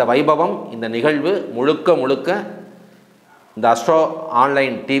 ஏனென்றால் இந்த வைபவம், இந்த நிகழ்வு முழுக்க இந்த அஸ்ட்ரோ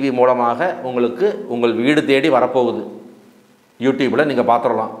ஆன்லைன் டிவி மூலமாக உங்களுக்கு உங்கள் வீடு தேடி வரப்போகுது. யூடியூப்பில் நீங்கள்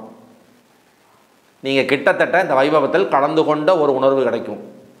பார்த்துடலாம். நீங்கள் கிட்டத்தட்ட இந்த வைபவத்தில் கலந்து கொண்ட ஒரு உணர்வு கிடைக்கும்.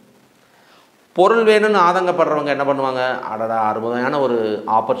 பொருள் வேணும்னு ஆதங்கப்படுறவங்க என்ன பண்ணுவாங்க, அடடா அருமையான ஒரு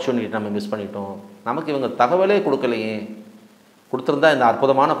ஆப்பர்ச்சுனிட்டி நம்ம மிஸ் பண்ணிட்டோம், நமக்கு இவங்க தகவலே கொடுக்கலையே, கொடுத்துருந்தா இந்த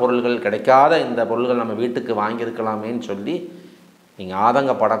அற்புதமான பொருள்கள், கிடைக்காத இந்த பொருள்கள் நம்ம வீட்டுக்கு வாங்கியிருக்கலாமேன்னு சொல்லி நீங்கள்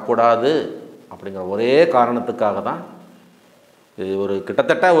ஆதங்கப்படக்கூடாது. அப்படிங்கிற ஒரே காரணத்துக்காக தான் இது ஒரு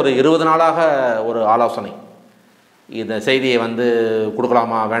கிட்டத்தட்ட ஒரு 20 நாளாக ஒரு ஆலோசனை. இந்த செய்தியை வந்து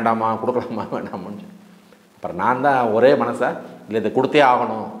கொடுக்கலாமா வேண்டாமா, கொடுக்கலாமா வேண்டாமான்னு. அப்புறம் நான் தான் ஒரே மனசாக இல்லை, இதை கொடுத்தே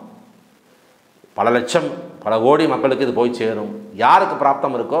ஆகணும், பல லட்சம் பல கோடி மக்களுக்கு இது போய் சேரும், யாருக்கு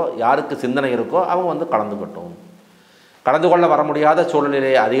பிராப்தம் இருக்கோ, யாருக்கு சிந்தனை இருக்கோ அவங்க வந்து கலந்துக்கட்டும். கலந்து கொள்ள வர முடியாத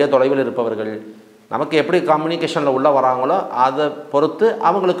சூழ்நிலையிலே அதிக தொலைவில் இருப்பவர்கள் நமக்கு எப்படி கம்யூனிகேஷனில் உள்ளே வராங்களோ அதை பொறுத்து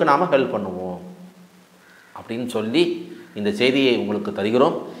அவங்களுக்கு நாம் ஹெல்ப் பண்ணுவோம் அப்படின்னு சொல்லி இந்த செய்தியை உங்களுக்கு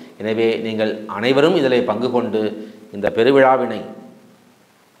தருகிறோம். எனவே நீங்கள் அனைவரும் இதில் பங்கு கொண்டு இந்த பெருவிழாவினை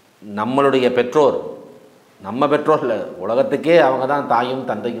நம்மளுடைய பெற்றோர், நம்ம பெற்றோரில் உலகத்துக்கே அவங்க தான் தாயும்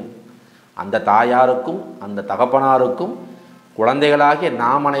தந்தையும், அந்த தாயாருக்கும் அந்த தகப்பனாருக்கும் குழந்தைகளாகிய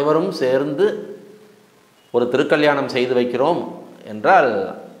நாம் அனைவரும் சேர்ந்து ஒரு திருக்கல்யாணம் செய்து வைக்கிறோம் என்றால்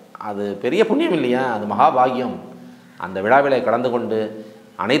அது பெரிய புண்ணியம் இல்லையா? அது மகாபாகியம். அந்த விழாவிலே கலந்து கொண்டு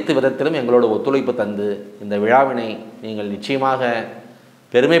அனைத்து விதத்திலும் எங்களோட ஒத்துழைப்பு தந்து இந்த விழாவினை நீங்கள் நிச்சயமாக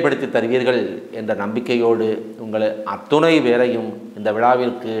பெருமைப்படுத்தி தருவீர்கள் என்ற நம்பிக்கையோடு உங்களை அத்துணை பேரையும் இந்த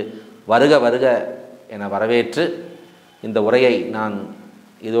விழாவிற்கு வருக வருக என வரவேற்று இந்த உரையை நான்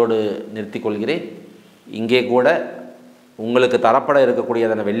இதோடு நிறுத்தி கொள்கிறேன். இங்கே கூட உங்களுக்கு தரப்பட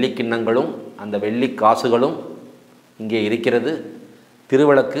இருக்கக்கூடியதான வெள்ளி கிண்ணங்களும் அந்த வெள்ளி காசுகளும் இங்கே இருக்கிறது.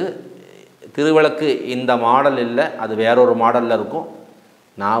 திருவிளக்கு இந்த மாடல் இல்லை, அது வேறொரு மாடலில் இருக்கும்.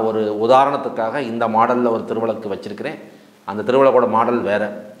 நான் ஒரு உதாரணத்துக்காக இந்த மாடலில் ஒரு திருவிளக்கு வச்சுருக்கிறேன். அந்த திருவிளக்கோட மாடல் வேறு,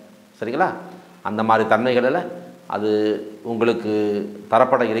 சரிங்களா? அந்த மாதிரி தன்மைகளில் அது உங்களுக்கு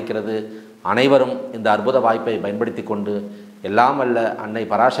தரப்பட இருக்கிறது. அனைவரும் இந்த அற்புத வாய்ப்பை பயன்படுத்தி கொண்டு எல்லாம் வல்ல அன்னை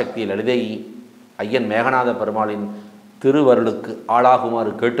பராசக்தி லலிதை ஐயன் மேகநாத பெருமாளின் திருவருளுக்கு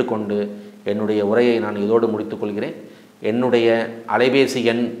ஆளாகுமாறு கேட்டுக்கொண்டு என்னுடைய உரையை நான் இதோடு முடித்துக்கொள்கிறேன். என்னுடைய அலைபேசி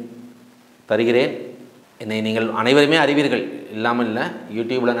எண் தருகிறேன். என்னை நீங்கள் அனைவருமே அறிவீர்கள், இல்லாமல் இல்லை.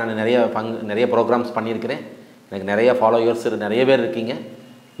 யூடியூப்பில் நான் நிறைய ப்ரோக்ராம்ஸ் பண்ணியிருக்கிறேன். எனக்கு நிறைய ஃபாலோயர்ஸ் நிறைய பேர் இருக்கீங்க.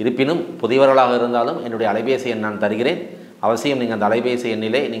 இருப்பினும் புதியவர்களாக இருந்தாலும் என்னுடைய அலைபேசி எண் நான் தருகிறேன். அவசியம் நீங்கள் அந்த அலைபேசி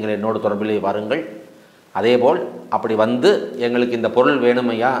எண்ணிலே நீங்கள் என்னோட தொடர்பிலே வாருங்கள். அதேபோல் அப்படி வந்து எங்களுக்கு இந்த பொருள்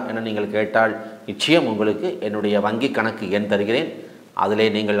வேணுமையா என நீங்கள் கேட்டால் நிச்சயம் உங்களுக்கு என்னுடைய வங்கி கணக்கு எண் தருகிறேன். அதிலே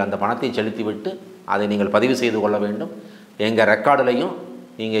நீங்கள் அந்த பணத்தை செலுத்திவிட்டு அதை நீங்கள் பதிவு செய்து கொள்ள வேண்டும். எங்கள் ரெக்கார்டுலையும்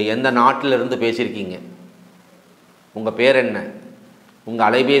நீங்கள் எந்த நாட்டிலிருந்து பேசியிருக்கீங்க, உங்கள் பேர் என்ன, உங்கள்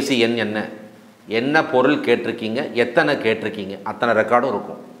அலைபேசி எண் என்ன, என்ன பொருள் கேட்டிருக்கீங்க, எத்தனை கேட்டிருக்கீங்க, அத்தனை ரெக்கார்டும்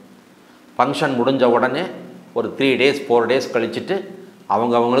இருக்கும். ஃபங்க்ஷன் முடிஞ்ச உடனே ஒரு 3 days 4 days கழிச்சுட்டு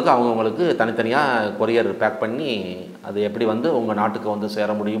அவங்கவுங்களுக்கு தனித்தனியாக கொரியர் பேக் பண்ணி அது எப்படி வந்து உங்கள் நாட்டுக்கு வந்து சேர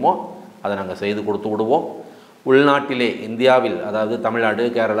முடியுமோ அதை நாங்கள் செய்து கொடுத்து விடுவோம். உள்நாட்டிலே இந்தியாவில், அதாவது தமிழ்நாடு,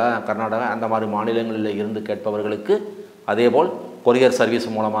 கேரளா, கர்நாடகா அந்த மாதிரி மாநிலங்களில் இருந்து கேட்பவர்களுக்கு அதேபோல் கொரியர் சர்வீஸ்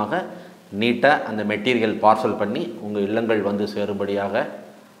மூலமாக நீட்டாக அந்த மெட்டீரியல் பார்சல் பண்ணி உங்கள் இல்லங்கள் வந்து சேரும்படியாக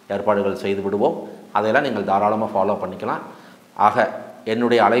ஏற்பாடுகள் செய்து விடுவோம். அதையெல்லாம் நீங்கள் தாராளமாக ஃபாலோ பண்ணிக்கலாம். ஆக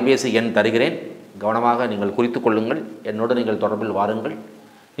என்னுடைய அலைபேசி எண் தருகிறேன், கவனமாக நீங்கள் குறித்து கொள்ளுங்கள். என்னோடு நீங்கள் தொடர்பில் வாருங்கள்.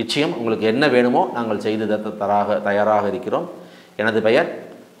 நிச்சயம் உங்களுக்கு என்ன வேணுமோ நாங்கள் செய்து தயாராக இருக்கிறோம். எனது பெயர்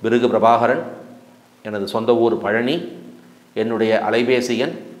பிருகு பிரபாகரன், எனது சொந்த ஊர் பழனி. என்னுடைய அலைபேசி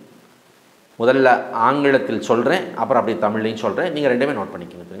எண் முதல்ல ஆங்கிலத்தில் சொல்கிறேன், அப்புறம் அப்படி தமிழ்லையும் சொல்கிறேன். நீங்கள் ரெண்டுமே நோட்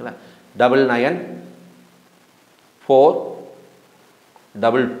பண்ணிக்கணும், சரிங்களா?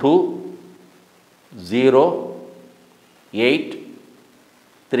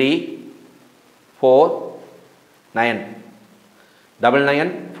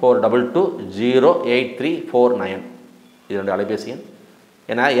 9942220839 இது என்னுடைய அலைபேசி எண்.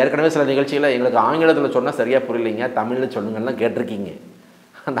 ஏன்னா ஏற்கனவே சில நிகழ்ச்சியில் எங்களுக்கு ஆங்கிலத்தில் சொன்னால் சரியாக புரியலைங்க, தமிழில் சொல்லுங்கள்லாம் கேட்டிருக்கீங்க.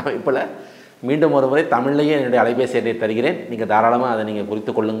 அந்த அமைப்பில் மீண்டும் ஒரு முறை தமிழ்லேயே என்னுடைய அலைபேசி எண்ணை தருகிறேன். நீங்கள் தாராளமாக அதை நீங்கள்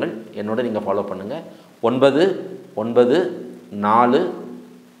குறித்து கொள்ளுங்கள், என்னோடு நீங்கள் ஃபாலோ பண்ணுங்கள்.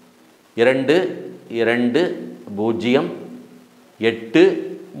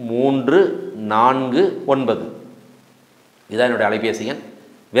 இதுதான் என்னுடைய அலைபேசி எண்.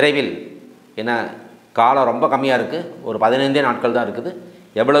 விரைவில், ஏன்னா காலம் ரொம்ப கம்மியாக இருக்குது, ஒரு 15 நாட்கள் தான் இருக்குது.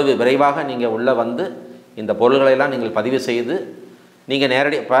 எவ்வளவு விரைவாக நீங்கள் உள்ளே வந்து இந்த பொருள்களையெல்லாம் நீங்கள் பதிவு செய்து நீங்கள்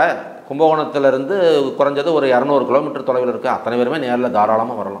நேரடி இப்போ கும்பகோணத்திலிருந்து குறைஞ்சது ஒரு 200 கிலோமீட்டர் தொலைவில் இருக்குது. அத்தனை பேருமே நேரில்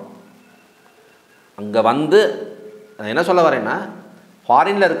தாராளமாக வரலாம். அங்கே வந்து நான் என்ன சொல்ல வரேன்னா,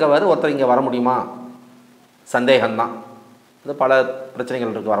 ஃபாரினில் இருக்கவர் ஒருத்தர் இங்கே வர முடியுமா? சந்தேகம்தான். இது பல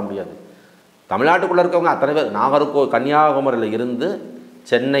பிரச்சனைகள் இருக்குது, வர முடியாது. தமிழ்நாட்டுக்குள்ளே இருக்கவங்க அத்தனை பேர் கன்னியாகுமரியில் இருந்து,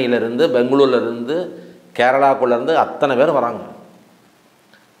 சென்னையிலேருந்து, பெங்களூர்லேருந்து, கேரளாக்குள்ளேருந்து அத்தனை பேர் வராங்க.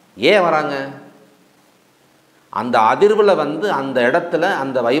 ஏன் வராங்க? அந்த அதிர்வில் வந்து அந்த இடத்துல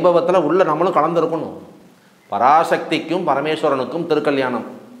அந்த வைபவத்தில் உள்ள நம்மளும் கலந்துருக்கணும். பராசக்திக்கும் பரமேஸ்வரனுக்கும் திருக்கல்யாணம்.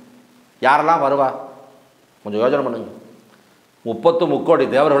 யாரெல்லாம் வருவா கொஞ்சம் யோசனை பண்ணுங்க. 33 கோடி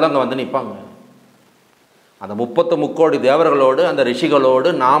தேவர்களும் அங்கே வந்து நிற்பாங்க. அந்த 33 கோடி தேவர்களோடு அந்த ரிஷிகளோடு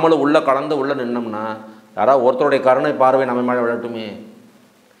நாமளும் உள்ளே கலந்து உள்ளே நின்னோம்னா யாராவது ஒருத்தருடைய கருணை பார்வை நம்ம மேலே விழட்டுமே.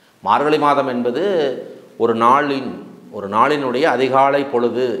 மார்கழி மாதம் என்பது ஒரு நாளினுடைய அதிகாலை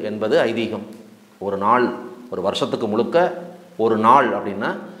பொழுது என்பது ஐதீகம். ஒரு நாள், ஒரு வருஷத்துக்கு முழுக்க ஒரு நாள் அப்படின்னா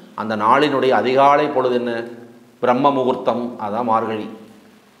அந்த நாளினுடைய அதிகாலை பொழுது என்ன? பிரம்ம முகூர்த்தம். அதான் மார்கழி.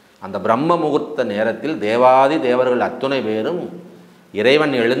 அந்த பிரம்ம முகூர்த்த நேரத்தில் தேவாதி தேவர்கள் அத்துணை பேரும்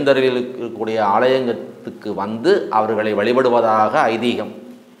இறைவன் எழுந்தருளக்கூடிய ஆலயத்துக்கு வந்து அவர்களை வழிபடுவதாக ஐதீகம்.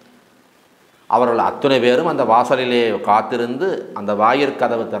 அவர்கள் அத்தனை பேரும் அந்த வாசலிலே காத்திருந்து அந்த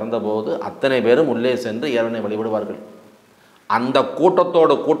வாயிற்கதவு திறந்தபோது அத்தனை பேரும் உள்ளே சென்று இறைவனை வழிபடுவார்கள். அந்த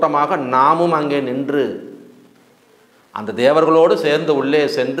கூட்டத்தோடு கூட்டமாக நாமும் அங்கே நின்று அந்த தேவர்களோடு சேர்ந்து உள்ளே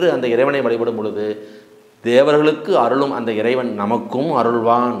சென்று அந்த இறைவனை வழிபடும் பொழுது தேவர்களுக்கு அருளும் அந்த இறைவன் நமக்கும்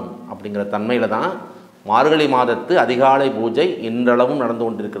அருள்வான் அப்படிங்கிற தன்மையில் தான் மார்கழி மாதத்து அதிகாலை பூஜை இன்றளவும் நடந்து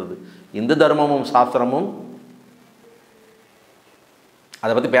கொண்டிருக்கிறது. இந்து தர்மமும் சாஸ்திரமும்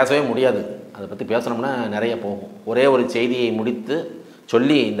அதை பற்றி பேசவே முடியாது. அதை பற்றி பேசணும்னா நிறைய போகும். ஒரே ஒரு செய்தியை முடித்து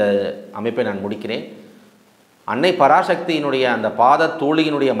சொல்லி இந்த அமைப்பை நான் முடிக்கிறேன். அன்னை பராசக்தியினுடைய அந்த பாத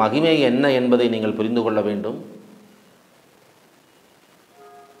தூளியினுடைய மகிமை என்ன என்பதை நீங்கள் புரிந்து கொள்ள வேண்டும்.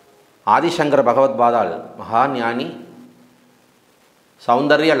 ஆதிசங்கர பகவத்பாதால் மகா ஞானி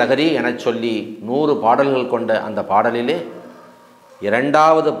சௌந்தர்ய லகரி எனச் சொல்லி 100 பாடல்கள் கொண்ட அந்த பாடலிலே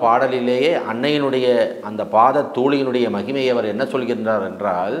 2வது பாடலிலேயே அன்னையினுடைய அந்த பாத தூளியினுடைய மகிமையை அவர் என்ன சொல்கின்றார்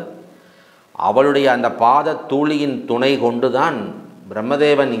என்றால், அவளுடைய அந்த பாத தூளியின் துணை கொண்டுதான்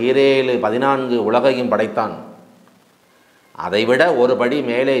பிரம்மதேவன் 14 உலகையும் படைத்தான். அதைவிட ஒரு படி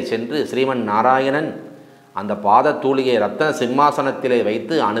மேலே சென்று ஸ்ரீமன் நாராயணன் அந்த பாதத்தூளியை ரத்ன சிம்மாசனத்திலே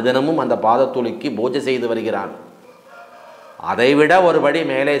வைத்து அனுதினமும் அந்த பாதத்தூளிக்கு பூஜை செய்து வருகிறான். அதைவிட ஒருபடி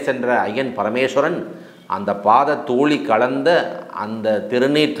மேலே சென்ற ஐயன் பரமேஸ்வரன் அந்த பாதத்தூளி கலந்த அந்த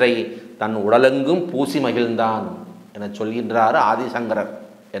திருநீற்றை தன் உடலெங்கும் பூசி மகிழ்ந்தான் என சொல்கின்றார் ஆதிசங்கரர்.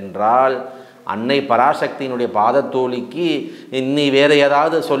 என்றால் அன்னை பராசக்தியினுடைய பாதத்தூளிக்கு இன்னி வேறு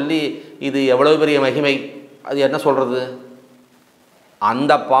ஏதாவது சொல்லி இது எவ்வளவு பெரிய மகிமை, அது என்ன சொல்கிறது?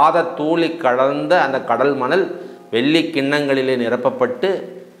 அந்த பாதத்தூளி கலந்த அந்த கடல் மணல் வெள்ளி கிண்ணங்களிலே நிரப்பப்பட்டு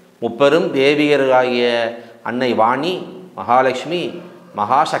முப்பெரும் தேவியராகிய அன்னை வாணி, மகாலட்சுமி,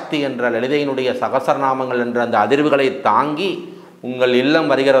 மகாசக்தி என்ற லலிதையினுடைய சகசரநாமங்கள் என்ற அந்த அதிர்வுகளை தாங்கி உங்கள் இல்லம்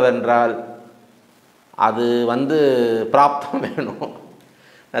வருகிறதென்றால் அது பிராப்தம் வேணும்.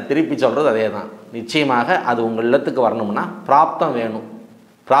 நான் திருப்பி சொல்கிறது அதே தான். நிச்சயமாக அது உங்கள் இல்லத்துக்கு வரணும்னா பிராப்தம் வேணும்.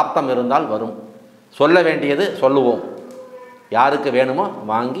 பிராப்தம் இருந்தால் வரும். சொல்ல வேண்டியது சொல்லுவோம். யாருக்கு வேணுமோ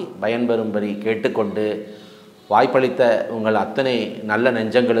வாங்கி பயன்பெறும்படி கேட்டுக்கொண்டு வாய்ப்பளித்த உங்கள் அத்தனை நல்ல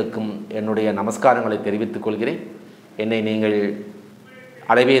நெஞ்சங்களுக்கும் என்னுடைய நமஸ்காரங்களை தெரிவித்துக் கொள்கிறேன். என்னை நீங்கள்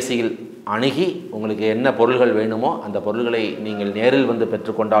அலைபேசியில் அணுகி உங்களுக்கு என்ன பொருள்கள் வேணுமோ அந்த பொருள்களை நீங்கள் நேரில் வந்து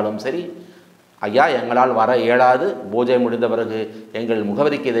பெற்றுக்கொண்டாலும் சரி, ஐயா எங்களால் வர இயலாது, பூஜை முடிந்த பிறகு எங்கள்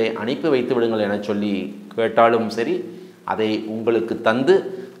முகவரிக்கு இதை அனுப்பி வைத்து விடுங்கள் என சொல்லி கேட்டாலும் சரி, அதை உங்களுக்கு தந்து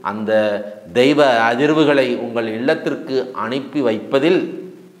அந்த தெய்வ அதிர்வுகளை உங்கள் இல்லத்திற்கு அனுப்பி வைப்பதில்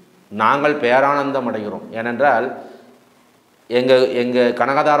நாங்கள் பேரானந்தம் அடைகிறோம். ஏனென்றால் எங்கள்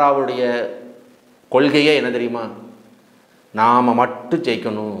கனகதாராவுடைய கொள்கையே என்ன தெரியுமா? நாம் மட்டும்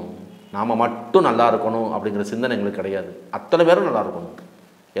ஜெயிக்கணும், நாம் மட்டும் நல்லா இருக்கணும் அப்படிங்கிற சிந்தனை எங்களுக்கு கிடையாது. அத்தனை பேரும் நல்லா இருக்கணும்,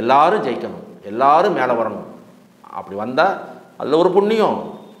 எல்லாரும் ஜெயிக்கணும், எல்லாரும் மேலே வரணும். அப்படி வந்தால் அதில் ஒரு புண்ணியம்.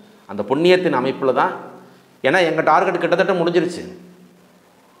 அந்த புண்ணியத்தின் அமைப்பில் தான். ஏன்னா எங்கள் டார்கெட் கிட்டத்தட்ட முடிஞ்சிருச்சு.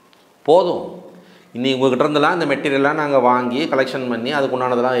 போதும், இன்னி உங்கள்கிட்ட இருந்தெல்லாம் இந்த மெட்டீரியல்லாம் நாங்கள் வாங்கி கலெக்ஷன் பண்ணி அதுக்கு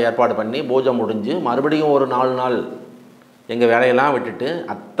உண்டானதெல்லாம் ஏற்பாடு பண்ணி பூஜை முடிஞ்சு மறுபடியும் ஒரு 4 நாள் எங்கள் வேலையெல்லாம் விட்டுட்டு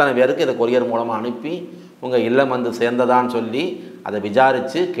அத்தனை பேருக்கு இதை கொரியர் மூலமாக அனுப்பி உங்கள் இல்லம் வந்து சேர்ந்ததான்னு சொல்லி அதை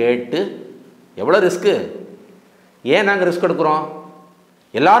விசாரித்து கேட்டு எவ்வளோ ரிஸ்க்கு. ஏன் நாங்கள் ரிஸ்க் எடுக்கிறோம்?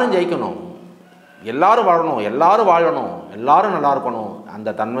 எல்லாரும் ஜெயிக்கணும், எல்லாரும் வாழணும், எல்லாரும் வாழணும், எல்லாரும் நல்லா இருக்கணும்.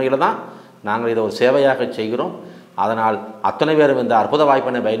 அந்த தன்மையில் தான் நாங்கள் இதை ஒரு சேவையாக செய்கிறோம். அதனால் அத்தனை பேரும் இந்த அற்புத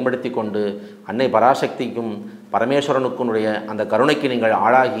வாய்ப்பினை பயன்படுத்தி கொண்டு அன்னை பராசக்திக்கும் பரமேஸ்வரனுக்குனுடைய அந்த கருணைக்கு நீங்கள்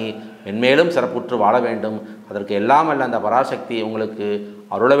ஆளாகி மென்மேலும் சிறப்புற்று வாழ வேண்டும். அதற்கு எல்லாம் அல்ல அந்த பராசக்தி உங்களுக்கு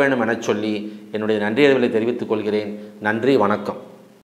அருள வேண்டும் என சொல்லி என்னுடைய நன்றியறிதலை தெரிவித்துக் கொள்கிறேன். நன்றி, வணக்கம்.